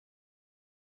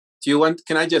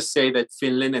 Can I just say that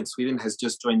Finland and Sweden has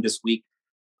just joined this week?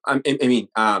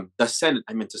 The Senate,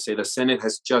 the Senate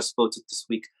has just voted this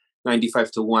week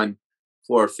 95-1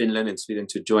 for Finland and Sweden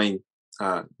to join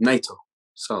NATO.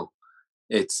 So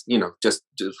it's, just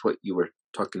what you were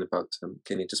talking about,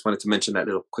 Kenny. Just wanted to mention that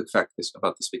little quick fact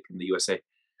about this week in the USA.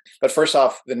 But first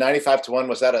off, the 95-1,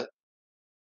 was that a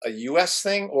US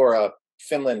thing or a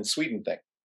Finland-Sweden thing?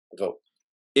 Vote.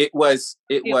 It was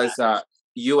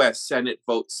U.S. Senate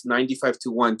votes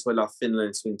 95-1 to allow Finland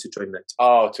and Sweden to join NATO.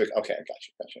 Oh, okay, I got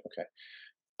you. Okay.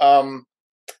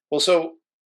 Well, so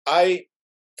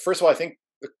first of all, I think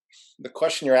the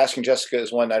question you're asking, Jessica,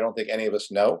 is one I don't think any of us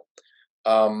know.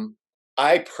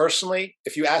 I personally,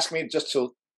 if you ask me just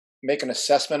to make an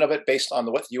assessment of it based on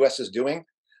what the U.S. is doing,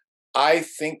 I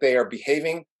think they are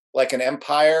behaving like an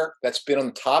empire that's been on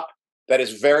the top, that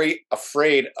is very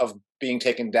afraid of being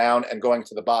taken down and going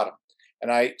to the bottom. And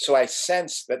I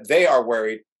sense that they are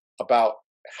worried about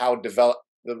how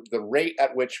the rate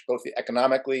at which both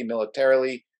economically,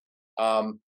 militarily,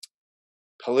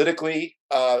 politically,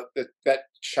 that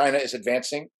China is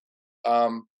advancing.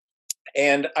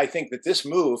 And I think that this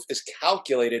move is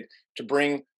calculated to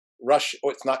bring Russia,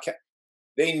 or it's not,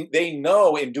 they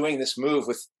know in doing this move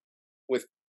with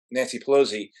Nancy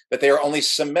Pelosi that they are only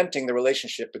cementing the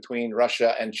relationship between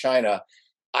Russia and China.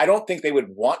 I don't think they would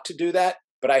want to do that,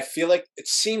 but I feel like it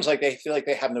seems like they feel like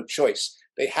they have no choice.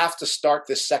 They have to start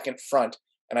this second front.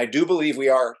 And I do believe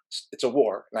it's a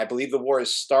war. And I believe the war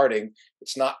is starting.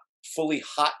 It's not fully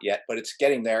hot yet, but it's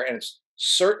getting there. And it's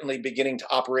certainly beginning to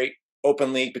operate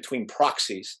openly between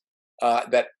proxies,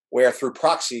 where through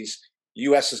proxies,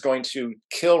 U.S. is going to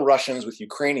kill Russians with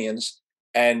Ukrainians,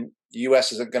 and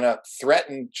U.S. is going to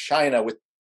threaten China with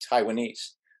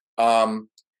Taiwanese.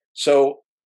 So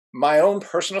my own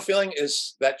personal feeling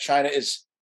is that China is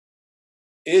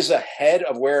ahead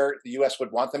of where the U.S.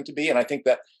 would want them to be, and I think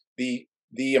that the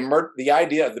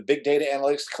idea of the big data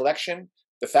analytics collection,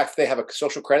 the fact that they have a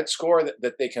social credit score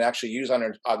that they can actually use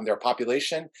on their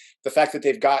population, the fact that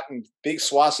they've gotten big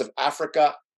swaths of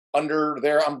Africa under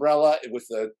their umbrella with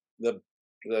the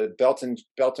Belt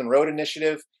and Road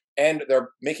Initiative, and they're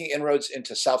making inroads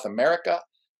into South America.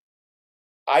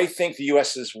 I think the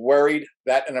U.S. is worried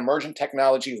that an emergent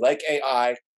technology like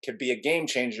AI could be a game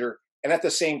changer. And at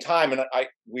the same time, and I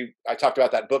talked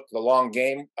about that book, The Long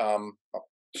Game. I'll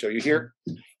show you here.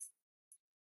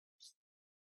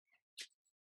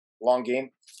 Long Game.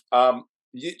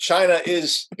 China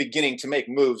is beginning to make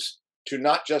moves to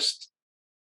not just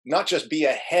be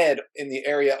ahead in the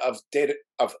area of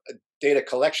data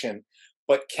collection,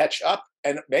 but catch up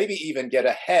and maybe even get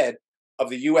ahead of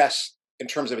the U.S. in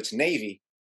terms of its Navy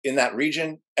in that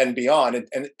region and beyond,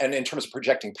 and in terms of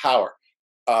projecting power.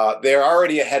 They're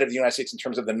already ahead of the United States in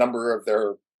terms of the number of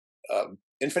their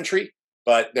infantry,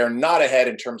 but they're not ahead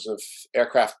in terms of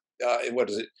aircraft.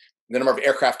 The number of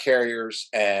aircraft carriers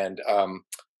and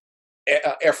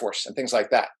Air Force and things like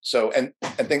that. So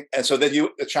so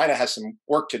China has some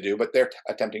work to do, but they're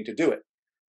attempting to do it.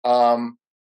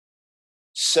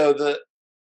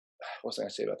 What was I going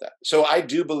to say about that? So I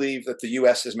do believe that the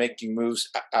U.S. is making moves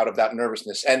out of that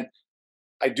nervousness. And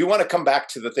I do want to come back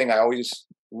to the thing I always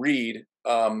read,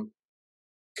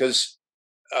 because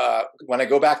when I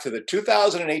go back to the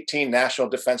 2018 National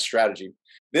Defense Strategy,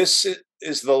 this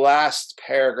is the last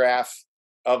paragraph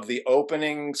of the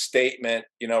opening statement.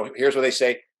 Here's what they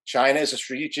say: China is a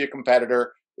strategic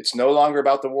competitor. It's no longer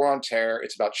about the war on terror.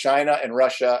 It's about China and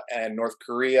Russia and North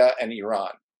Korea and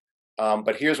Iran.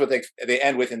 But here's what they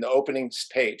end with in the opening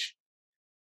page.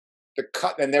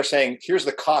 And they're saying, here's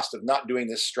the cost of not doing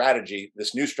this strategy,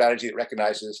 this new strategy that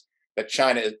recognizes that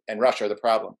China and Russia are the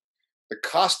problem. The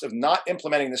cost of not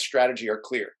implementing this strategy are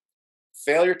clear.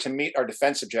 Failure to meet our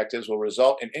defense objectives will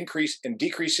result in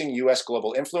decreasing U.S.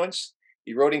 global influence,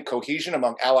 eroding cohesion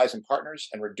among allies and partners,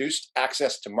 and reduced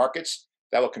access to markets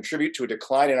that will contribute to a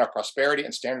decline in our prosperity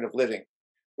and standard of living.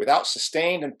 Without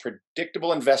sustained and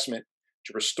predictable investment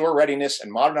to restore readiness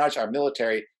and modernize our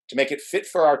military to make it fit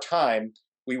for our time,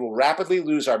 we will rapidly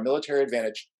lose our military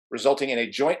advantage, resulting in a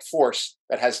joint force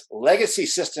that has legacy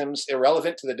systems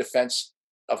irrelevant to the defense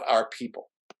of our people.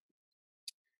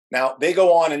 Now, they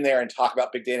go on in there and talk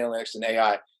about big data analytics and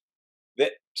AI.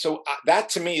 That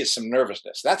to me is some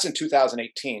nervousness. That's in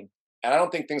 2018. And I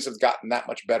don't think things have gotten that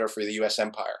much better for the U.S.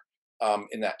 empire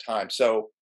in that time. So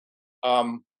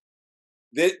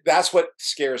that's what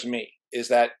scares me, is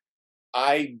that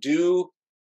I do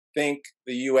think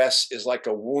the U.S. is like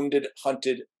a wounded,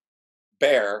 hunted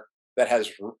bear that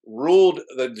has ruled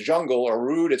the jungle or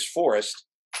ruled its forest,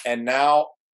 and now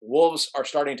wolves are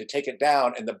starting to take it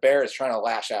down, and the bear is trying to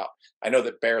lash out. I know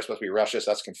that bear is supposed to be Russia,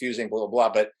 so that's confusing, blah, blah, blah,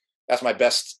 but that's my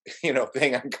best,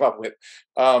 thing I can come up with.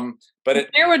 But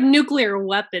bear with nuclear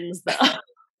weapons, though.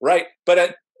 Right.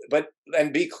 But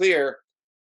and be clear,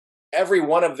 every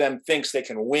one of them thinks they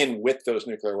can win with those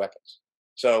nuclear weapons.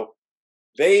 So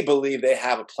they believe they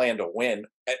have a plan to win.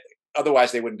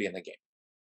 Otherwise, they wouldn't be in the game.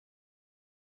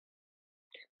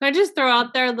 Can I just throw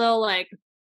out there, though, like,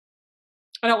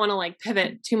 I don't want to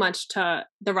pivot too much to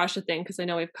the Russia thing, because I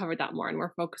know we've covered that more and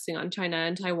we're focusing on China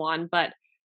and Taiwan. But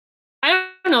I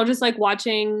don't know, just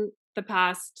watching the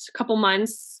past couple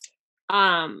months,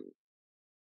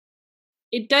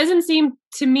 it doesn't seem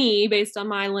to me, based on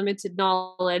my limited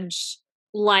knowledge,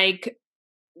 like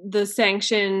the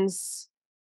sanctions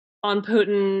on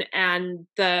Putin and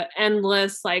the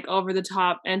endless, over the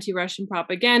top anti-Russian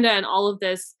propaganda and all of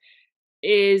this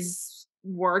is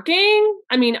working.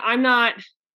 I mean, I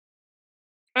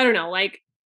don't know,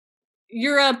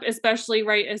 Europe especially,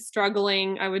 right, is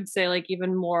struggling, I would say,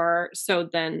 even more so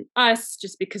than us,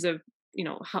 just because of,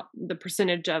 how the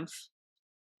percentage of,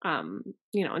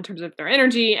 in terms of their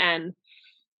energy and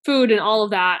food and all of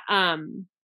that.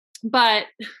 But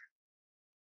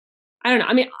I don't know.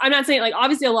 I mean, I'm not saying,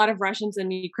 obviously a lot of Russians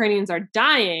and Ukrainians are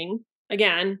dying.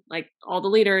 Again, all the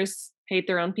leaders hate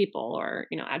their own people, or,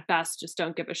 at best just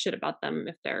don't give a shit about them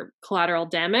if they're collateral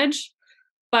damage.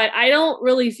 But I don't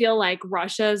really feel like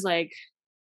Russia's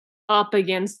up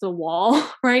against the wall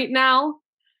right now.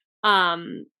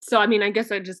 So I mean, I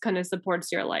guess it just kind of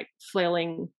supports your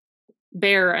flailing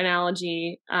bear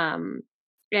analogy,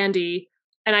 Andy.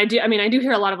 And I do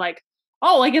hear a lot of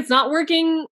it's not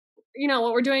working,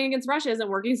 what we're doing against Russia isn't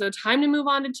working, so time to move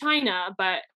on to China.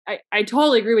 But I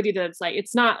totally agree with you that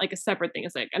it's not a separate thing.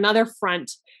 It's another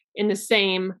front in the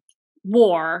same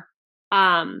war.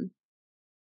 Go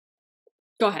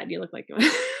ahead. You look like you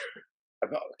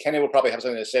Kenny will probably have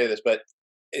something to say to this, but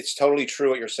it's totally true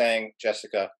what you're saying,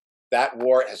 Jessica. That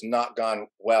war has not gone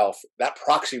well. That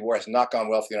proxy war has not gone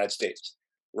well for the United States.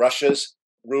 Russia's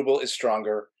ruble is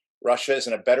stronger. Russia is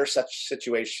in a better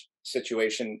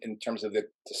situation in terms of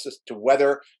to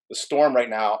weather the storm right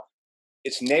now.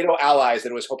 Its NATO allies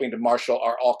that it was hoping to marshal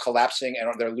are all collapsing,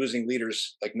 and they're losing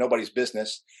leaders like nobody's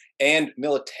business. And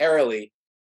militarily,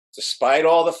 despite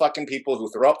all the fucking people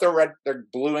who throw up their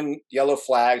blue and yellow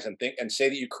flags and say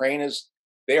that Ukraine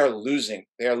they are losing.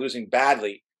 They are losing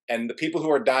badly. And the people who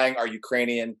are dying are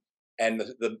Ukrainian, and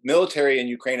the military in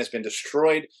Ukraine has been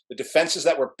destroyed. The defenses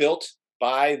that were built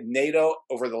by NATO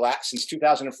since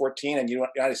 2014 and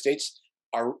United States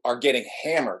are getting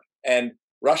hammered. And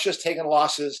Russia's taken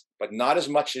losses, but not as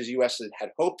much as U.S. had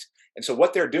hoped. And so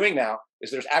what they're doing now is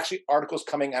there's actually articles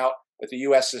coming out that the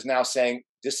U.S. is now saying,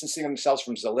 distancing themselves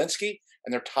from Zelensky,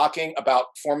 and they're talking about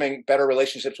forming better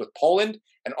relationships with Poland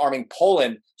and arming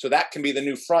Poland, so that can be the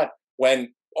new front.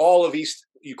 When all of East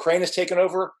Ukraine is taken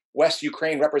over, West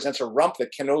Ukraine represents a rump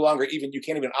that can no longer you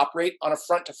can't even operate on a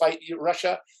front to fight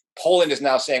Russia. Poland is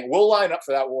now saying, we'll line up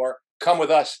for that war. Come with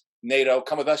us, NATO.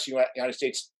 Come with us, United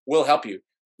States. We'll help you.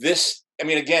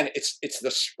 Again, it's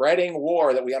the spreading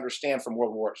war that we understand from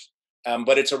world wars.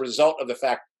 But it's a result of the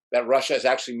fact that Russia has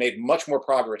actually made much more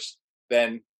progress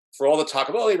than, for all the talk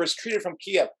of, they retreated from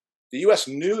Kiev. The U.S.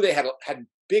 knew they had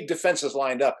big defenses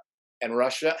lined up, and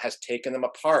Russia has taken them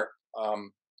apart.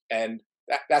 And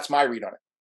that's my read on it.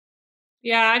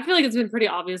 Yeah, I feel like it's been pretty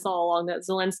obvious all along that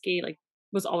Zelensky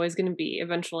was always going to be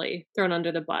eventually thrown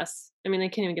under the bus. I mean, they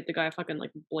can't even get the guy a fucking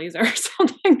blazer or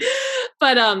something.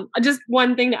 But just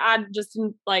one thing to add, just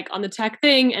on the tech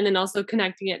thing, and then also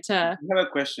connecting it to. I have a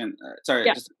question. Sorry,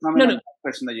 yeah. Just a comment on the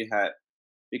question that you had,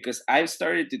 because I've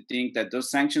started to think that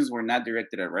those sanctions were not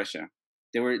directed at Russia.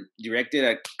 They were directed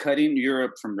at cutting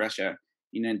Europe from Russia.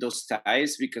 And those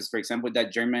ties, because for example,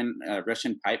 that German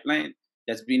Russian pipeline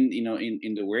that's been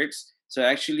in the works. So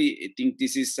actually, I think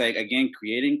this is again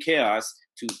creating chaos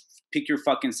to pick your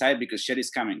fucking side because shit is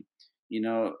coming,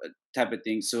 type of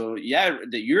thing. So yeah,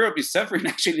 the Europe is suffering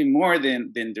actually more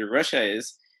than the Russia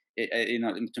is,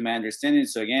 to my understanding.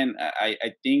 So again, I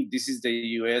think this is the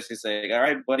U.S. It's all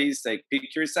right, buddies,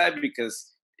 pick your side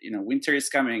because winter is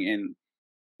coming,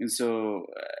 and so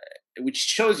which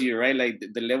shows you, right,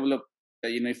 the level of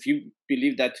if you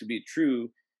believe that to be true,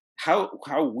 how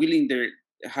willing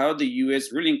how the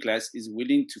U.S. ruling class is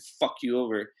willing to fuck you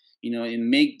over, and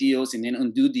make deals and then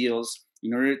undo deals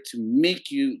in order to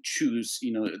make you choose,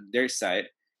 their side.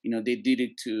 They did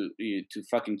it to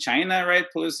fucking China, right?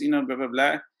 Post, blah blah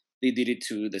blah. They did it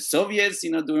to the Soviets,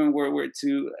 during World War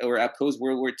II or post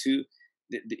World War II.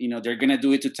 They're gonna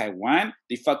do it to Taiwan.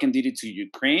 They fucking did it to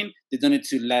Ukraine. They done it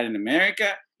to Latin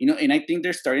America. And I think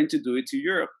they're starting to do it to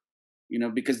Europe.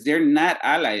 Because they're not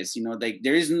allies. Like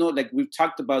there is no, like we've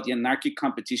talked about the anarchic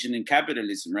competition in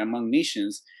capitalism, right, among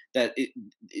nations. That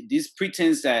this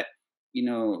pretense that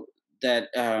that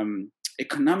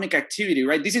economic activity,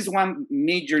 right? This is one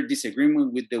major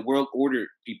disagreement with the world order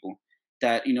people.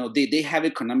 That they have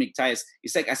economic ties.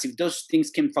 It's like as if those things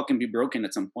can fucking be broken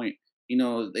at some point.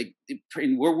 Like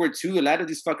in World War II, a lot of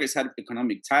these fuckers had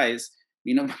economic ties.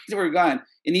 They were gone.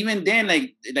 And even then,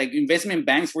 like investment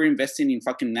banks were investing in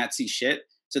fucking Nazi shit.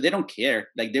 So they don't care.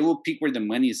 Like they will pick where the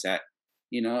money is at,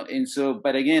 And so,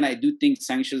 but again, I do think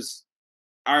sanctions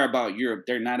are about Europe.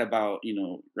 They're not about,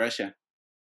 Russia.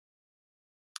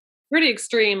 Pretty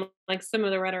extreme, like some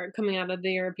of the rhetoric coming out of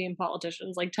the European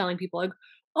politicians, like telling people like,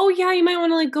 oh yeah, you might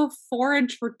want to like go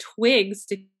forage for twigs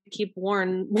to keep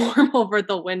warm over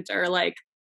the winter, like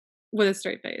with a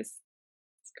straight face.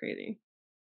 It's crazy.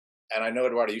 And I know,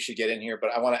 Eduardo, you should get in here,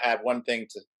 but I want to add one thing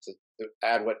to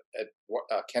add what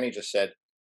Kenny just said.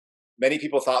 Many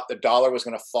people thought the dollar was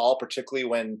going to fall, particularly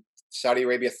when Saudi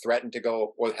Arabia threatened to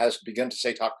go, or has begun to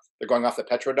say they're going off the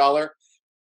petrodollar.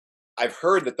 I've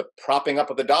heard that the propping up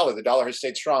of the dollar has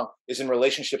stayed strong, is in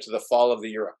relationship to the fall of the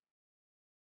euro.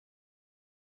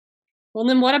 Well,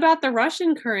 then what about the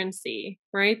Russian currency,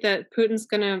 right? That Putin's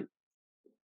going to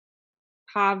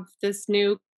have this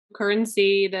new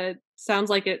currency that sounds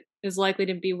like it is likely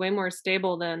to be way more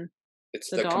stable than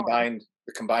the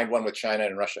combined one with China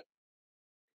and Russia.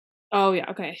 Oh yeah,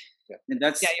 okay. Yeah. And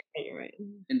that's you're right.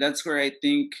 And that's where I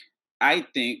think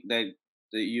that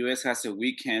the US has a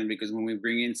weak hand, because when we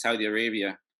bring in Saudi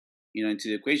Arabia, into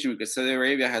the equation, because Saudi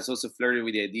Arabia has also flirted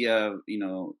with the idea of,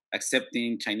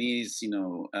 accepting Chinese,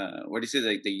 what is it,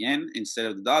 like the yen instead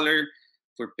of the dollar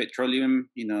for petroleum,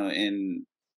 and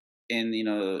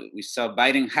we saw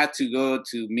Biden had to go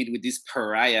to meet with this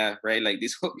pariah, right? Like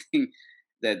this whole thing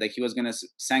that he was gonna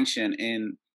sanction.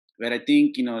 But I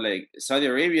think like Saudi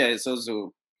Arabia is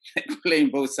also playing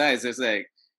both sides. It's like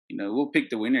we'll pick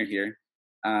the winner here.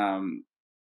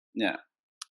 Yeah.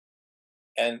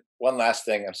 And one last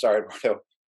thing, I'm sorry, Eduardo.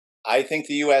 I think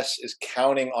the U.S. is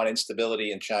counting on instability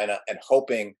in China and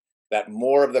hoping that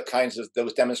more of the kinds of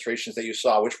those demonstrations that you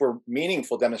saw, which were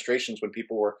meaningful demonstrations when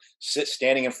people were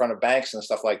standing in front of banks and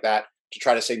stuff like that, to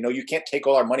try to say, no, you can't take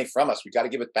all our money from us. We got to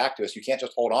give it back to us. You can't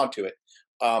just hold on to it.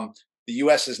 The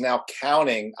U.S. is now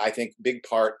counting, I think, big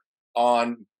part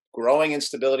on growing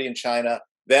instability in China,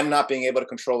 them not being able to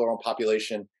control their own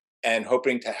population, and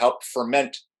hoping to help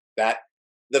ferment that.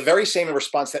 The very same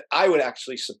response that I would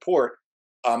actually support,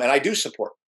 and I do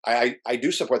support. I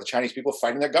do support the Chinese people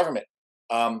fighting their government.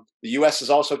 The U.S. is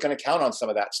also going to count on some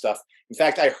of that stuff. In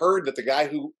fact, I heard that the guy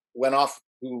who went off,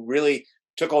 who really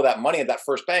took all that money at that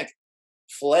first bank,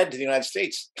 fled to the United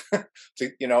States.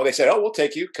 They said, "Oh, we'll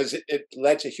take you," because it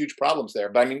led to huge problems there.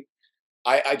 But I mean,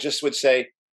 I just would say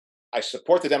I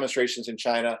support the demonstrations in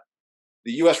China.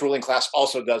 The U.S. ruling class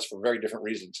also does for very different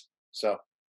reasons. So.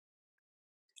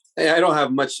 I don't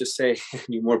have much to say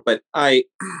anymore, but I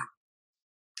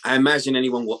imagine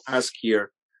anyone will ask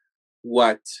here,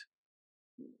 what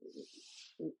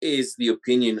is the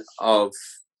opinion of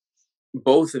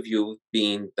both of you,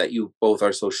 being that you both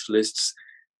are socialists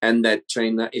and that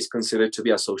China is considered to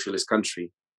be a socialist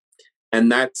country? And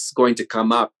that's going to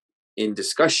come up in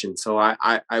discussion. So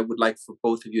I would like for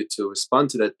both of you to respond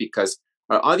to that, because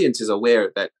our audience is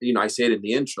aware that, I say it in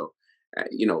the intro,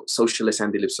 socialist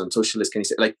Andy Lipson, socialist Kenny,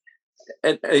 like,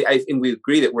 and I think we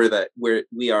agree that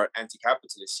we are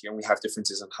anti-capitalist here, and we have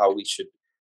differences on how we should,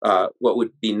 what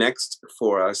would be next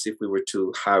for us if we were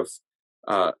to have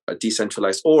a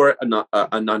decentralized or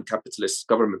a non-capitalist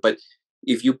government. But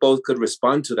if you both could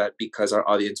respond to that, because our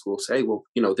audience will say, well,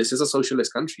 this is a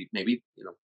socialist country, maybe,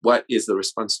 what is the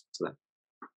response to that?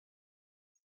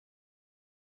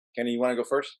 Kenny, you want to go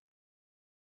first?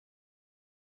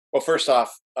 Well, first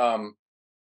off,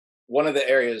 one of the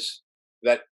areas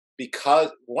that, because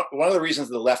one of the reasons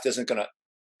the left isn't going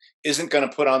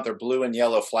to put on their blue and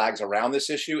yellow flags around this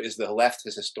issue is the left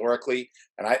has historically,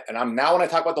 and I'm now, when I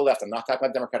talk about the left, I'm not talking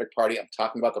about the Democratic Party, I'm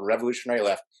talking about the revolutionary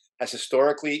left, has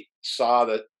historically saw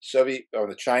the Soviet or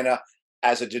the China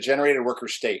as a degenerated worker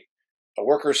state, a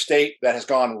worker state that has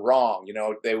gone wrong.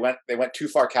 They went too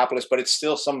far capitalist, but it's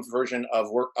still some version of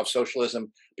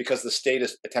socialism, because the state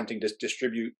is attempting to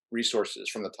distribute resources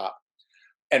from the top.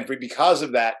 And because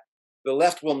of that, the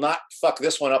left will not fuck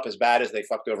this one up as bad as they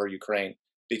fucked over Ukraine,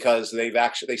 because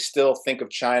they still think of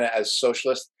China as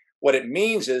socialist. What it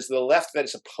means is the left that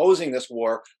is opposing this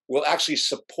war will actually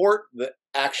support the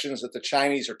actions that the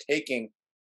Chinese are taking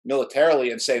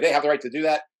militarily and say they have the right to do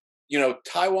that.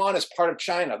 Taiwan is part of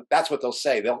China. That's what they'll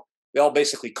say. They'll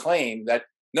basically claim that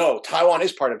no, Taiwan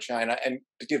is part of China and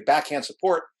give backhand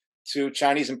support to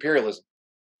Chinese imperialism.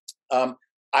 I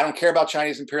don't care about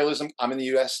Chinese imperialism. I'm in the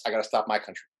U.S. I got to stop my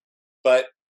country. But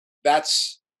that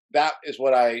is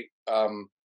what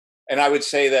and I would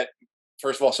say that,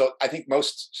 first of all, so I think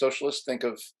most socialists think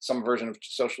of some version of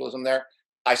socialism there.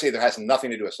 I say there has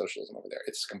nothing to do with socialism over there.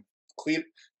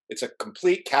 It's a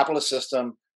complete capitalist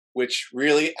system, which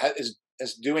really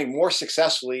is doing more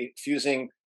successfully fusing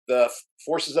the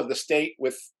forces of the state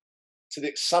with,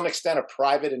 to some extent, a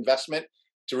private investment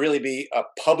to really be a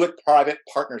public-private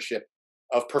partnership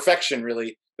of perfection,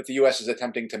 really, that the U.S. is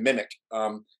attempting to mimic.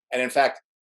 And in fact,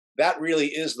 that really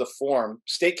is the form,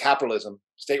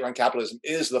 state-run capitalism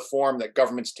is the form that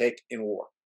governments take in war,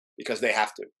 because they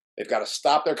have to. They've got to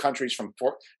stop their countries from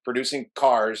producing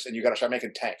cars, and you got to start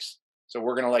making tanks. So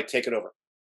we're going to take it over.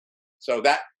 So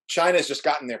that China's just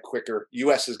gotten there quicker.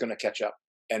 U.S. is going to catch up.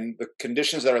 And the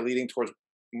conditions that are leading towards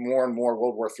more and more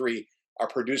World War III are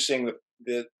producing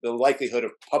the likelihood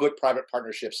of public-private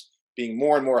partnerships being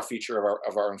more and more a feature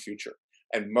of our own future.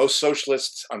 And most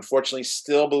socialists, unfortunately,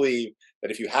 still believe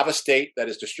that if you have a state that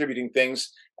is distributing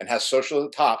things and has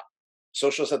socialists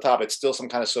at the top, it's still some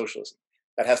kind of socialism.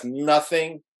 That has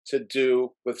nothing to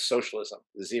do with socialism.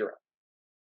 Zero.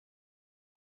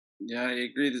 Yeah, I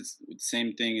agree. It's the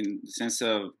same thing in the sense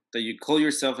of that you call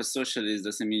yourself a socialist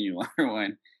doesn't mean you are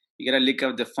one. You got to look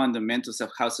up the fundamentals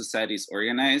of how society is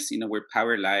organized, where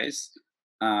power lies.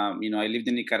 I lived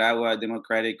in Nicaragua,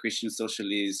 democratic Christian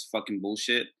socialist, fucking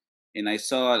bullshit. And I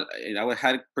saw, I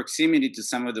had proximity to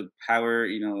some of the power,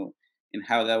 and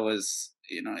how that was,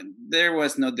 there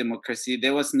was no democracy.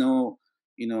 There was no,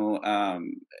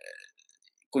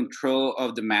 control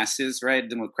of the masses, right?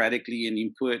 Democratically and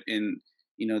input. And,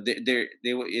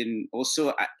 they were in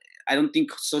also, I don't think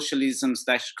socialism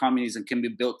 / communism can be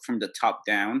built from the top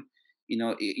down.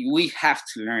 We have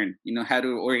to learn, how to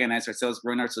organize ourselves,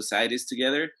 run our societies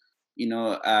together. It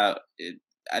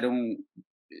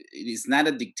is not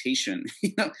a dictation.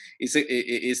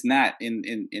 It's not.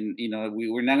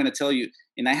 We're not going to tell you.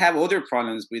 And I have other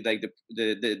problems with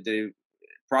the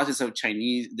process of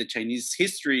the Chinese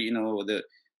history. The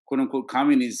quote unquote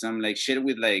communism, shit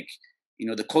with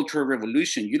the Cultural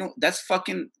Revolution. That's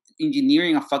fucking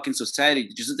engineering a fucking society,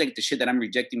 just like the shit that I'm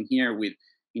rejecting here with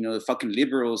the fucking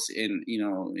liberals and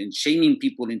and shaming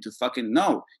people into fucking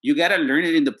no. You gotta learn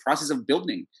it in the process of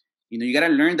building. You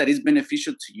gotta learn that it's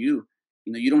beneficial to you.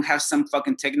 You don't have some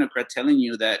fucking technocrat telling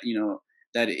you that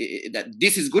that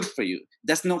this is good for you.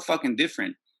 That's no fucking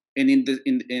different. And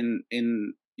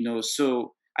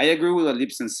so I agree with what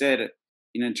Lipson said.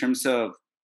 In terms of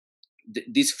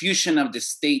this fusion of the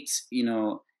state,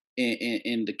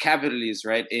 and the capitalists,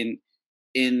 right? And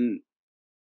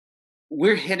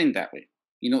we're heading that way.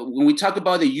 When we talk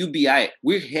about the UBI,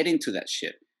 we're heading to that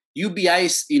shit. UBI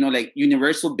is,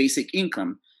 universal basic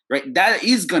income, right? That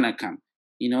is gonna come,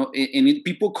 and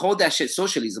people call that shit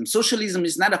socialism. Socialism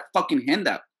is not a fucking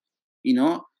handout,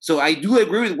 So I do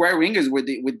agree with right wingers where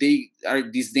they are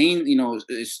disdain,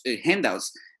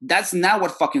 handouts. That's not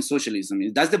what fucking socialism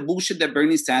is. That's the bullshit that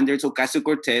Bernie Sanders,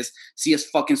 Ocasio-Cortez see as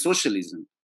fucking socialism.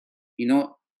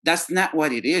 That's not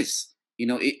what it is.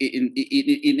 And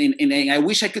I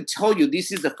wish I could tell you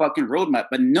this is the fucking roadmap,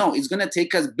 but no, it's gonna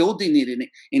take us building it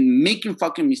and making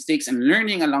fucking mistakes and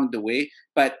learning along the way.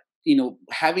 But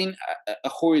having a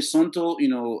horizontal,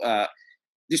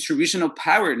 distribution of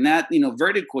power, not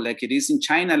vertical like it is in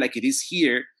China, like it is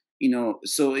here.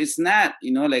 So it's not,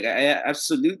 I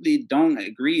absolutely don't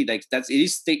agree. It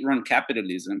is state-run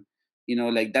capitalism.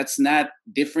 That's not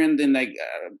different than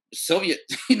Soviet,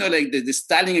 the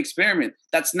Stalin experiment.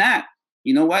 That's not.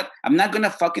 You know what? I'm not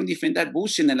gonna fucking defend that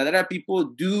bullshit. And a lot of people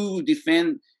do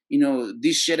defend,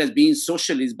 this shit as being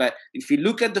socialist. But if you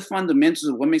look at the fundamentals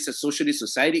of what makes a socialist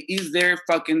society, is there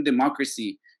fucking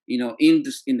democracy, in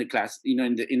the class,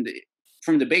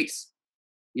 from the base?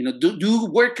 Do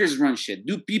workers run shit?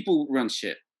 Do people run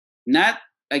shit? Not,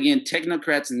 again,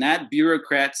 technocrats, not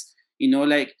bureaucrats.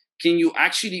 Can you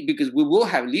actually, because we will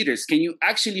have leaders, can you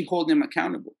actually hold them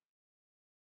accountable?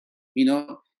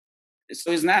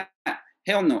 So it's not,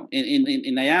 hell no.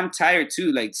 And I am tired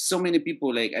too. So many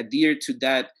people adhere to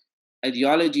that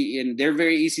ideology, and they're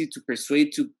very easy to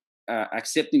persuade to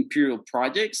accept imperial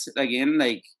projects. Again,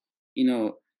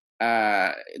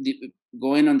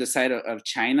 going on the side of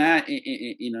China,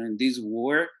 in this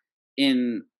war,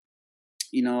 so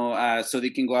they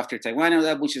can go after Taiwan and all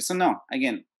that bullshit. So no,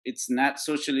 again, it's not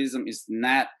socialism. It's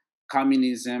not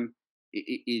communism.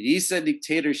 It is a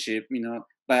dictatorship,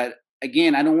 but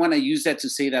again, I don't want to use that to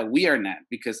say that we are not,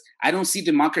 because I don't see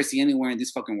democracy anywhere in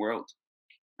this fucking world.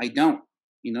 I don't,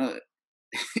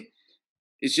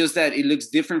 it's just that it looks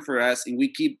different for us, and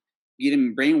we keep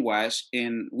getting brainwashed,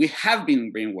 and we have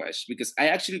been brainwashed, because I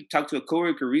actually talked to a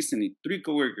coworker recently, 3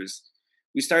 coworkers.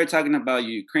 We started talking about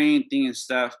Ukraine thing and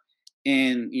stuff,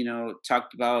 and,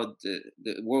 talked about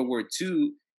the World War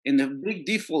II, and the big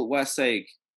default was like,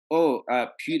 oh,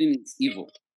 Putin is evil,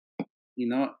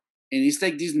 and it's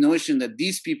like this notion that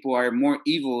these people are more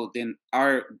evil than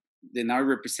our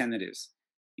representatives,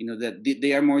 that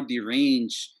they are more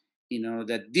deranged,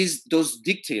 that those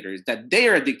dictators, that they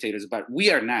are dictators, but we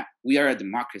are not. We are a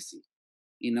democracy,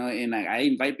 and I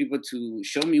invite people to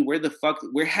show me where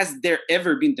has there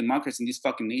ever been democracy in this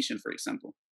fucking nation, for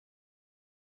example.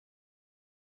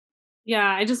 Yeah,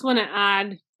 I just want to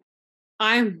add,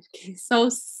 I'm so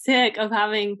sick of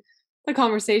having the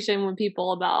conversation with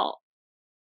people about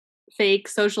fake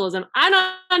socialism. I'm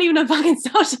not even a fucking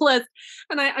socialist.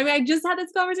 And I just had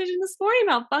this conversation this morning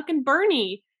about fucking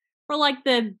Bernie for like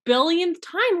the billionth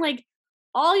time. Like,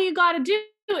 all you got to do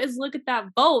is look at that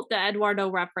vote that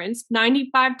Eduardo referenced,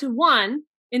 95-1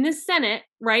 in the Senate,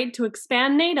 right, to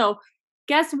expand NATO.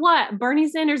 Guess what? Bernie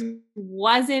Sanders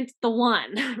wasn't the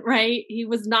one, right? He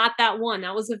was not that one.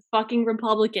 That was a fucking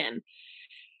Republican.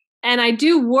 And I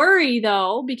do worry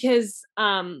though, because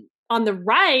on the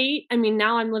right, I mean,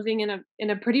 now I'm living in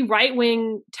a pretty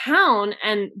right-wing town,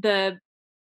 and the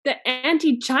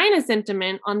anti-China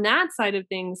sentiment on that side of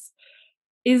things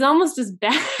is almost as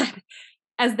bad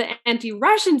as the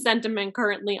anti-Russian sentiment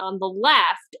currently on the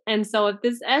left. And so if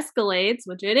this escalates,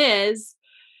 which it is,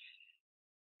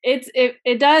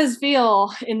 it does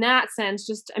feel in that sense,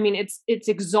 just, I mean, it's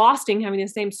exhausting having the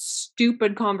same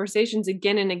stupid conversations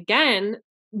again and again,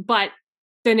 but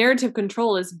the narrative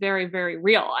control is very, very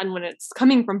real. And when it's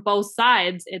coming from both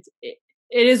sides, it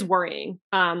is worrying.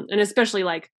 And especially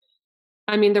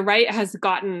I mean, the right has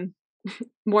gotten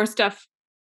more stuff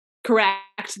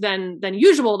correct than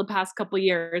usual the past couple of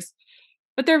years,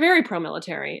 but they're very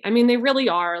pro-military. I mean, they really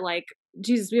are. Like,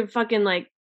 Jesus, we have fucking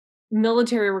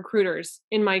military recruiters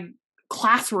in my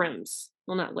classrooms.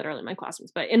 Well, not literally my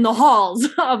classrooms, but in the halls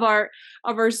of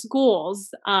our schools.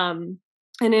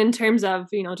 And in terms of,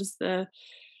 just the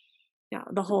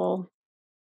whole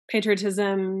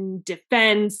patriotism,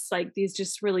 defense, these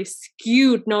just really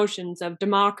skewed notions of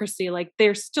democracy,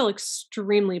 they're still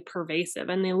extremely pervasive,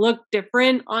 and they look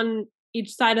different on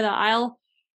each side of the aisle,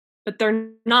 but they're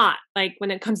not. When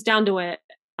it comes down to it,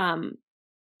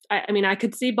 I mean, I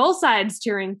could see both sides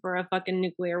cheering for a fucking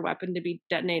nuclear weapon to be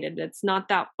detonated. It's not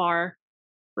that far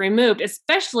removed,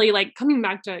 especially coming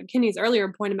back to Kenny's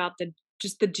earlier point about the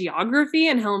geography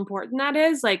and how important that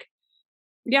is.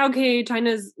 Yeah, okay,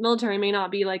 China's military may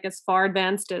not be as far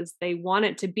advanced as they want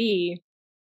it to be,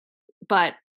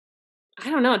 but I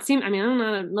don't know. I mean, I'm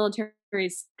not a military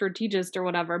strategist or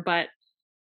whatever, but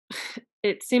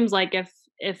it seems like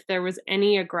if there was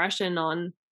any aggression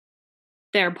on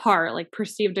their part,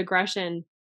 perceived aggression,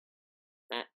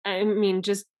 I mean,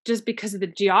 just because of the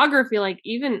geography,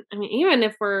 even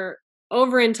if we're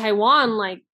over in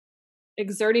Taiwan,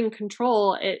 exerting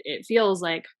control, it feels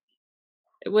like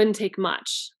it wouldn't take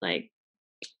much. I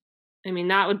mean,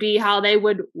 that would be how they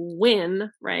would win,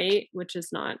 right? Which is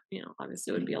not,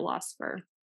 obviously it would be a loss for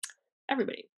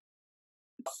everybody.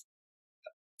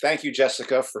 Thank you,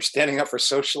 Jessica, for standing up for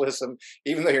socialism,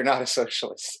 even though you're not a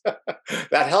socialist.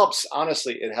 That helps.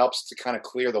 Honestly, it helps to kind of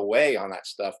clear the way on that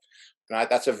stuff. And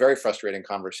that's a very frustrating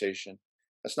conversation.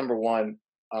 That's number one.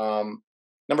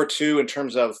 Number two, in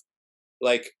terms of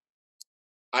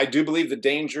I do believe the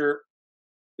danger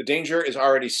is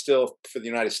already still for the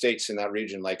United States in that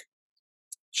region.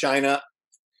 China,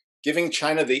 giving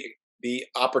China the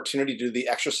opportunity to do the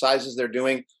exercises they're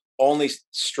doing only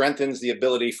strengthens the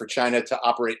ability for China to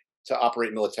operate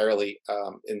militarily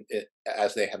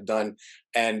as they have done.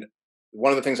 And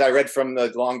one of the things I read from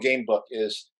the Long Game book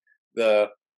is the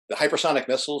hypersonic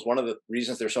missiles. One of the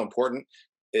reasons they're so important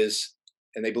is,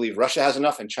 and they believe Russia has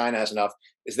enough and China has enough,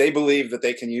 is they believe that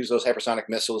they can use those hypersonic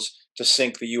missiles to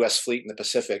sink the U.S. fleet in the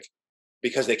Pacific,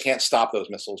 because they can't stop those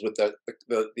missiles with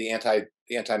the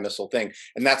anti-missile thing.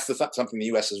 And that's something the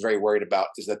U.S. is very worried about,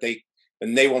 is that they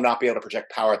will not be able to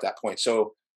project power at that point.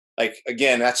 So,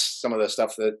 again, that's some of the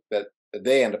stuff that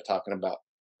they end up talking about.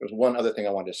 There's one other thing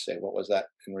I wanted to say. What was that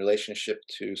in relationship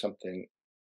to something?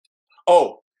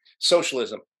 Oh,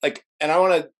 socialism. And I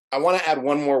want to add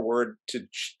one more word to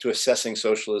assessing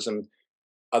socialism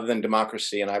other than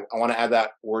democracy, and I want to add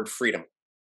that word freedom.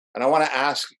 And I want to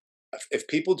ask, if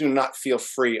people do not feel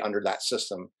free under that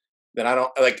system, then I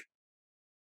don't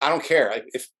I don't care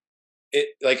if it,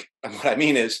 like, what I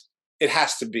mean is it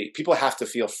has to be, people have to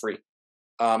feel free.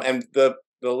 And the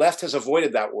left has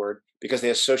avoided that word because they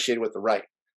associate it with the right.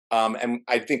 And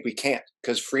I think we can't,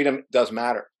 because freedom does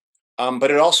matter.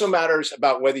 But it also matters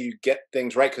about whether you get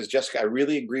things right. Because Jessica, I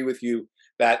really agree with you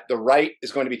that the right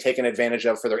is going to be taken advantage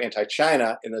of for their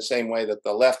anti-China in the same way that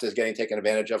the left is getting taken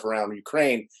advantage of around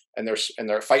Ukraine and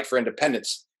their fight for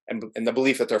independence and the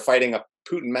belief that they're fighting a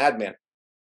Putin madman.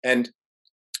 And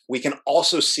we can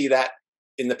also see that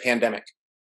in the pandemic.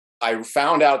 I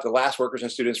found out the last Workers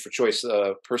and Students for Choice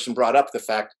person brought up the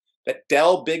fact that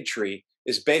Del Bigtree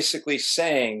is basically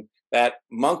saying that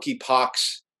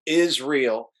monkeypox is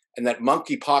real and that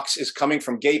monkeypox is coming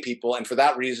from gay people, and for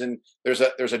that reason, there's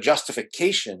a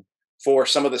justification for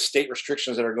some of the state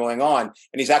restrictions that are going on.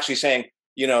 And he's actually saying,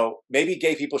 you know, maybe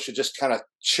gay people should just kind of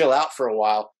chill out for a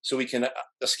while so we can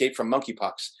escape from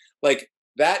monkeypox. Like,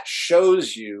 that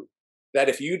shows you that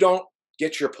if you don't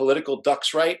get your political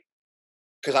ducks right,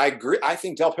 because I agree, I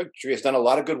think Del Bigtree has done a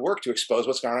lot of good work to expose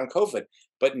what's going on in COVID.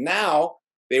 But now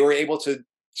they were able to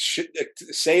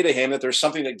say to him that there's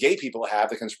something that gay people have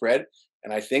that can spread.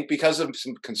 And I think because of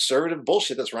some conservative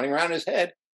bullshit that's running around in his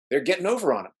head, they're getting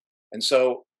over on him. And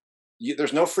so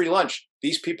there's no free lunch.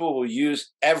 These people will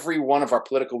use every one of our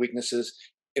political weaknesses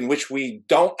in which we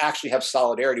don't actually have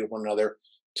solidarity with one another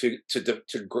to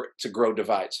grow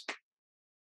divides.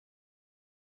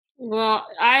 Well,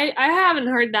 I haven't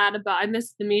heard that about. I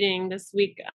missed the meeting this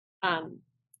week,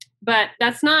 but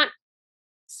that's not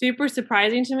super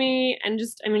surprising to me. And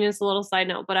just, I mean, it's a little side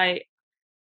note, but I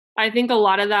think a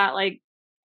lot of that, like,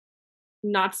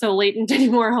 not so latent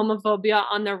anymore homophobia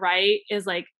on the right is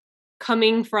like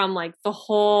coming from like the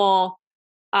whole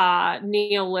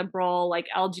neoliberal, like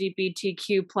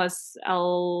LGBTQ plus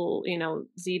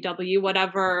ZW,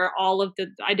 whatever, all of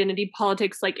the identity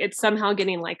politics, like it's somehow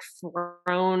getting like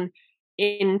thrown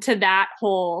into that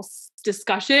whole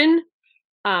discussion.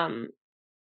 Not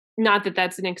that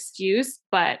that's an excuse,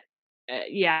 but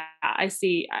yeah, I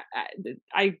see.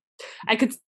 I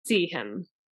could see him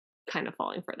kind of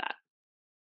falling for that.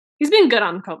 He's been good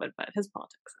on COVID, but his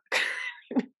politics.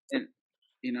 And,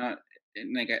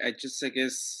 and like I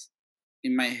guess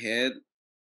in my head,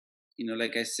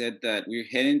 like I said, that we're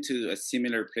heading to a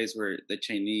similar place where the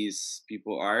Chinese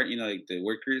people are, like the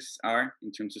workers are,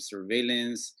 in terms of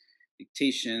surveillance,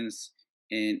 dictations,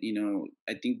 and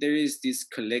I think there is this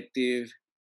collective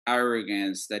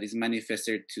arrogance that is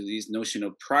manifested to this notion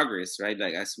of progress, right?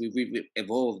 Like as we've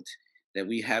evolved, that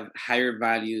we have higher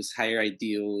values, higher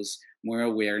ideals, more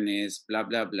awareness, blah,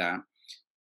 blah, blah.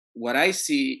 What I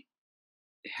see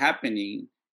happening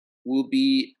will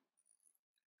be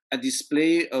a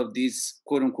display of this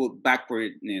quote unquote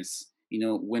backwardness,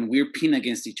 when we're pinned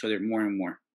against each other more and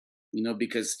more,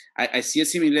 because I see a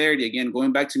similarity, again,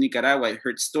 going back to Nicaragua. I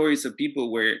heard stories of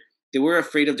people where they were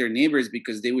afraid of their neighbors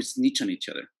because they would snitch on each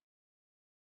other,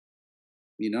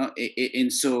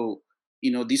 and so,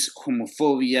 this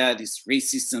homophobia, this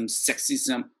racism,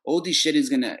 sexism, all this shit is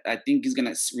gonna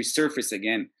resurface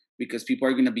again, because people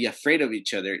are gonna be afraid of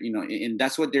each other, and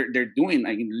that's what they're doing.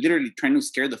 Like, literally trying to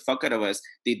scare the fuck out of us.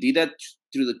 They did that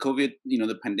through the COVID,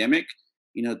 the pandemic,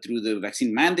 through the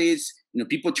vaccine mandates.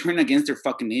 People turn against their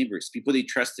fucking neighbors, people they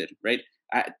trusted, right?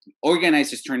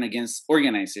 Organizers turn against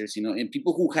organizers, and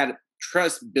people who had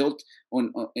trust built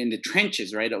on in the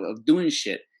trenches, right, of doing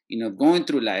shit, going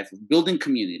through life, building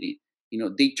community.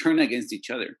 They turn against each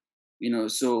other,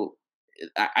 so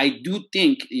I do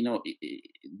think,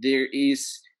 there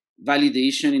is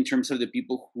validation in terms of the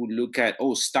people who look at,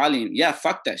 oh, Stalin, yeah,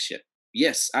 fuck that shit.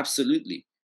 Yes, absolutely.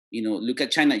 Look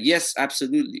at China. Yes,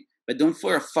 absolutely. But don't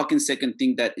for a fucking second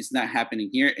think that it's not happening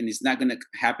here, and it's not going to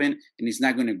happen, and it's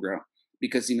not going to grow.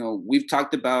 Because, we've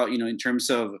talked about, in terms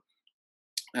of,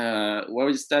 what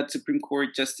was that Supreme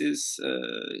Court Justice,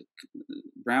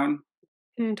 Brown?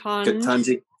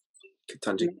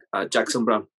 Jackson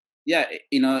Brown. Yeah,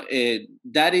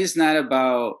 that is not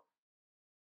about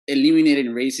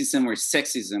eliminating racism or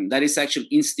sexism. That is actually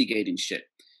instigating shit.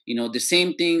 The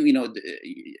same thing,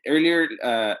 earlier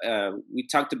we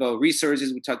talked about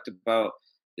resources, we talked about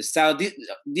the South.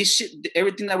 This shit,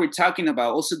 everything that we're talking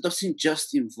about also doesn't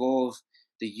just involve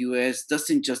the US,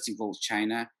 doesn't just involve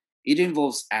China. It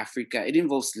involves Africa, it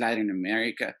involves Latin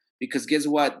America. Because guess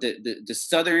what? The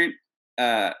Southern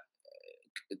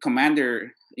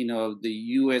commander, of the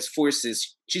U.S.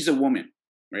 forces, she's a woman,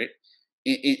 right?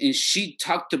 And she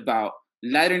talked about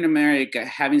Latin America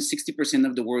having 60%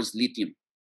 of the world's lithium,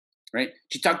 right?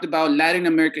 She talked about Latin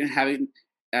America having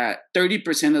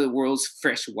 30% of the world's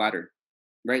fresh water,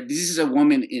 right? This is a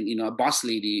woman a boss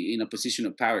lady in a position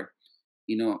of power.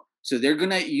 So they're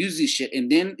gonna use this shit,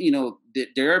 and then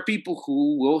there are people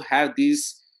who will have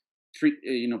these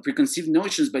preconceived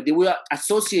notions, but they will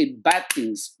associate bad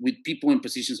things with people in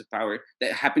positions of power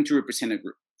that happen to represent a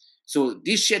group. So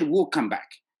this shit will come back.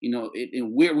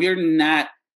 We're not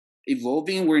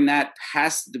evolving. We're not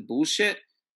past the bullshit.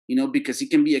 Because it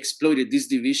can be exploited. These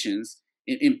divisions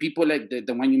and people like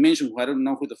the one you mentioned, who I don't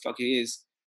know who the fuck he is,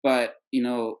 but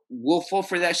we'll fall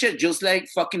for that shit, just like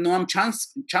fucking Noam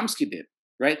Chomsky did,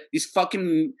 right? This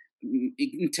fucking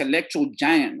intellectual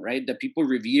giant, right, that people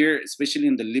revere, especially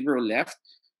in the liberal left.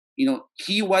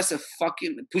 He was a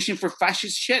fucking pushing for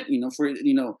fascist shit, for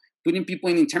putting people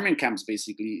in internment camps,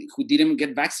 basically, who didn't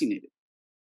get vaccinated,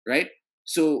 right?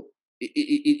 So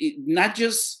it not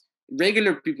just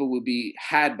regular people will be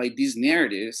had by these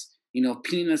narratives,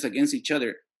 pinning us against each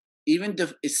other.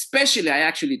 Especially, I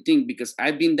actually think, because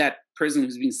I've been that person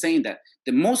who's been saying that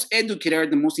the most educated are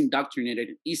the most indoctrinated,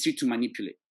 easier to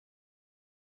manipulate.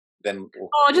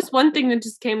 Just one thing that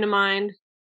just came to mind.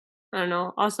 I don't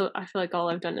know. Also, I feel like all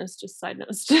I've done is just side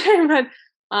notes today, but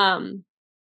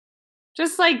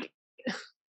just like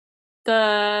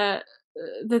the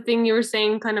thing you were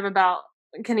saying, kind of about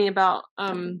Kenny, about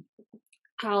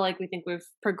how like we think we've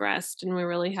progressed and we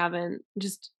really haven't.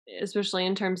 Just especially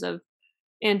in terms of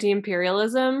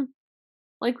anti-imperialism,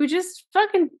 like we just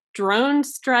fucking drone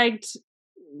striked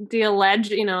the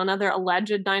alleged, another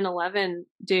alleged 9/11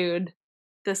 dude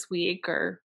this week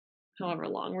or however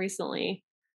long recently.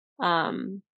 I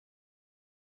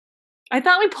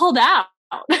thought we pulled out.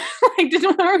 Like,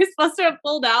 were we supposed to have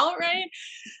pulled out, right?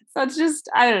 So it's just,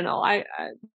 I don't know. I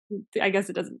guess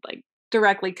it doesn't like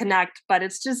directly connect, but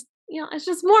it's just, it's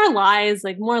just more lies,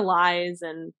 and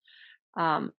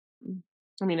and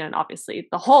obviously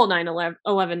the whole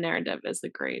 9/11 narrative is a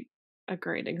great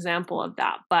example of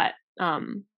that. But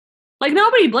like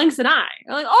nobody blinks an eye.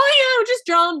 They're like, oh yeah,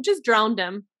 just drowned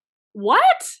him. What?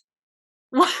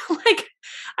 Like,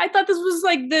 I thought this was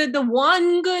like the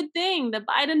one good thing that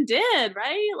Biden did,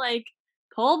 right? Like,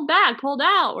 pulled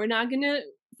out. We're not gonna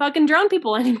fucking drown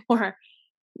people anymore.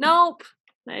 Nope.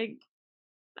 Like,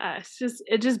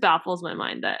 it just baffles my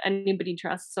mind that anybody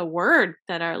trusts a word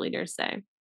that our leaders say.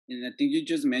 And I think you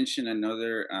just mentioned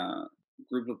another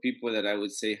group of people that I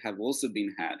would say have also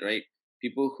been had, right?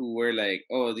 People who were like,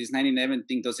 oh, this 9/11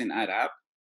 thing doesn't add up.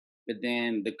 But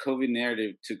then the COVID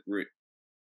narrative took root.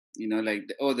 Like,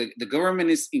 the government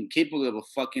is incapable of a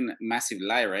fucking massive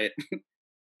lie, right?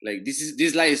 Like,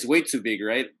 this lie is way too big,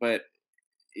 right? But,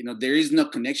 there is no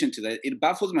connection to that. It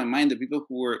baffles my mind that people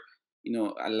who were,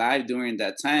 alive during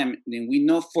that time, then we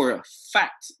know for a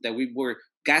fact that we were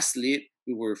gaslit,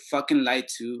 we were fucking lied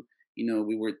to,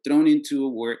 we were thrown into a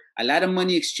war, a lot of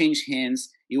money exchanged hands.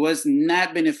 It was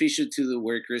not beneficial to the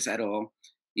workers at all,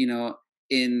 and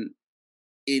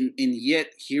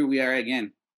yet here we are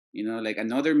again, like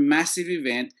another massive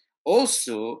event,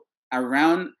 also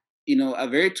around, a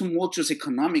very tumultuous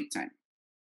economic time.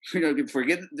 People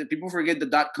forget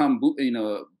the .com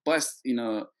bust,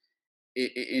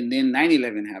 and then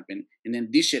 9/11 happened, and then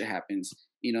this shit happens,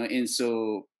 and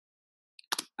so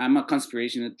I'm a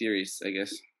conspiracy theorist, I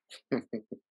guess.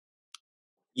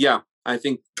 Yeah, I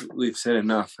think we've said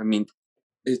enough. I mean,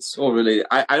 it's all related.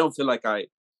 I don't feel like I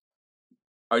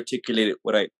articulated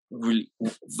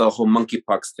the whole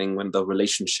monkeypox thing when the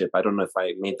relationship. I don't know if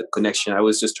I made the connection. I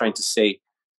was just trying to say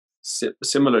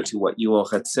similar to what you all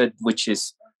had said, which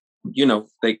is,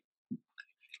 like,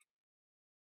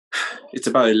 it's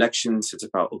about elections, it's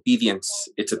about obedience,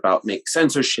 it's about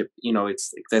censorship.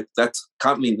 It's that's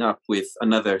coupling up with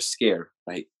another scare,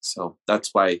 right? So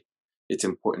that's why it's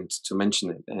important to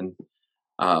mention it. And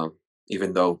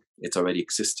even though it's already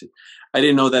existed, I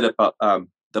didn't know that about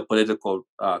the political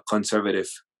conservative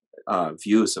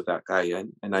views of that guy,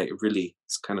 and I really,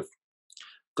 it's kind of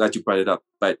glad you brought it up.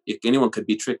 But if anyone could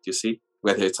be tricked, you see,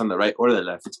 whether it's on the right or the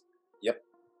left. Yep.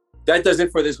 That does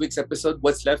it for this week's episode.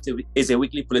 What's Left is a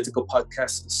weekly political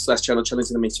podcast / channel challenge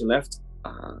in the mainstream left.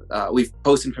 We've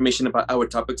posted information about our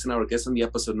topics and our guests on the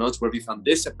episode notes, where we found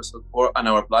this episode, or on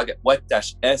our blog at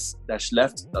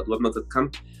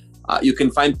what-s-left.webnote.com. You can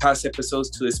find past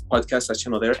episodes to this podcast /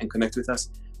 channel there and connect with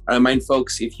us. I remind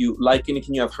folks, if you like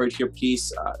anything you have heard here,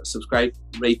 please subscribe,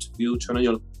 rate, view, turn on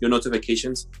your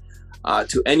notifications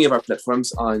to any of our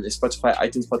platforms on Spotify,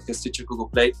 iTunes Podcast, Stitcher, Google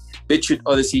Play, BitChute,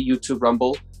 Odyssey, YouTube,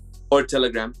 Rumble, or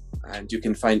Telegram. And you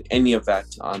can find any of that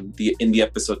in the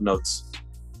episode notes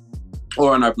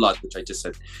or on our blog, which I just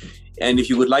said. And if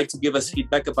you would like to give us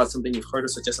feedback about something you've heard or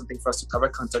suggest something for us to cover,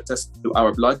 contact us through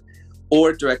our blog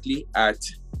or directly at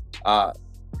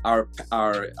our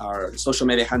social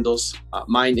media handles.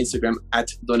 Mine, Instagram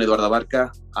at Don Eduardo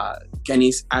Abarca,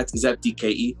 Kenny's at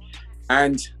ZepDKE,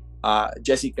 and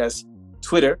Jessica's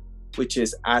Twitter, which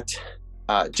is at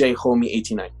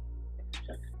JHomie89.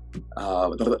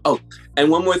 And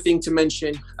one more thing to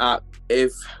mention,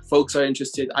 if folks are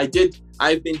interested, I've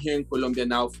been here in Colombia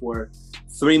now for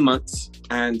 3 months,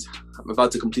 and I'm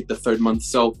about to complete the 3rd month.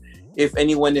 So if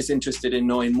anyone is interested in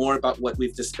knowing more about what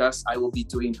we've discussed, I will be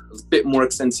doing a bit more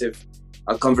extensive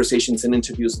conversations and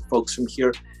interviews with folks from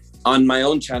here on my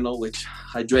own channel, which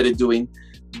I dreaded doing,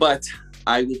 but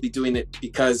I will be doing it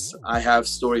because I have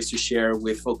stories to share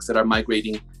with folks that are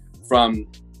migrating from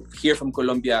here, from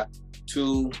Colombia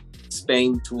to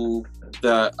Spain, to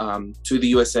the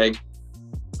USA,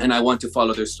 and I want to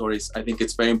follow their stories. I think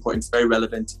it's very important, it's very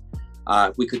relevant.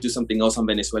 We could do something else on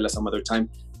Venezuela some other time,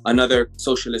 another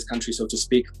socialist country, so to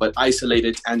speak, but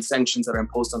isolated, and sanctions that are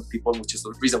imposed on people, which is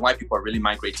the reason why people are really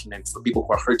migrating, and for people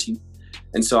who are hurting.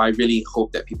 And so I really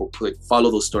hope that people could follow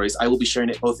those stories. I will be sharing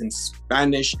it both in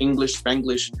Spanish, English,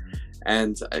 Spanglish,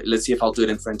 and let's see if I'll do it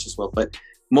in French as well. But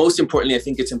most importantly, I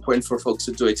think it's important for folks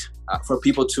to do it, for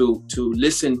people to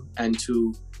listen and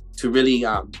to really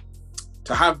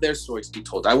to have their stories to be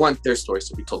told. I want their stories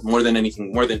to be told more than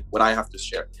anything, more than what I have to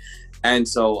share. And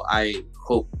so I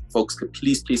hope folks could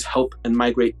please help and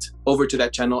migrate over to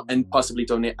that channel and possibly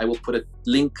donate. I will put a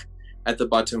link at the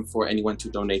bottom for anyone to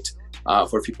donate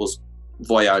for people's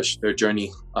voyage, their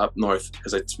journey up north,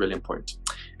 because it's really important.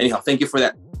 Anyhow, thank you for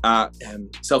that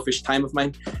selfish time of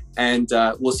mine. And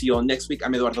we'll see you all next week.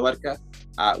 I'm Eduardo Abarca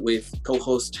with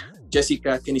co-host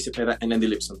Jessica, Kenny Cepeda, and Andy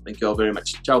Lipson. Thank you all very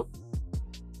much. Ciao.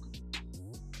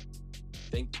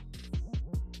 Thank you.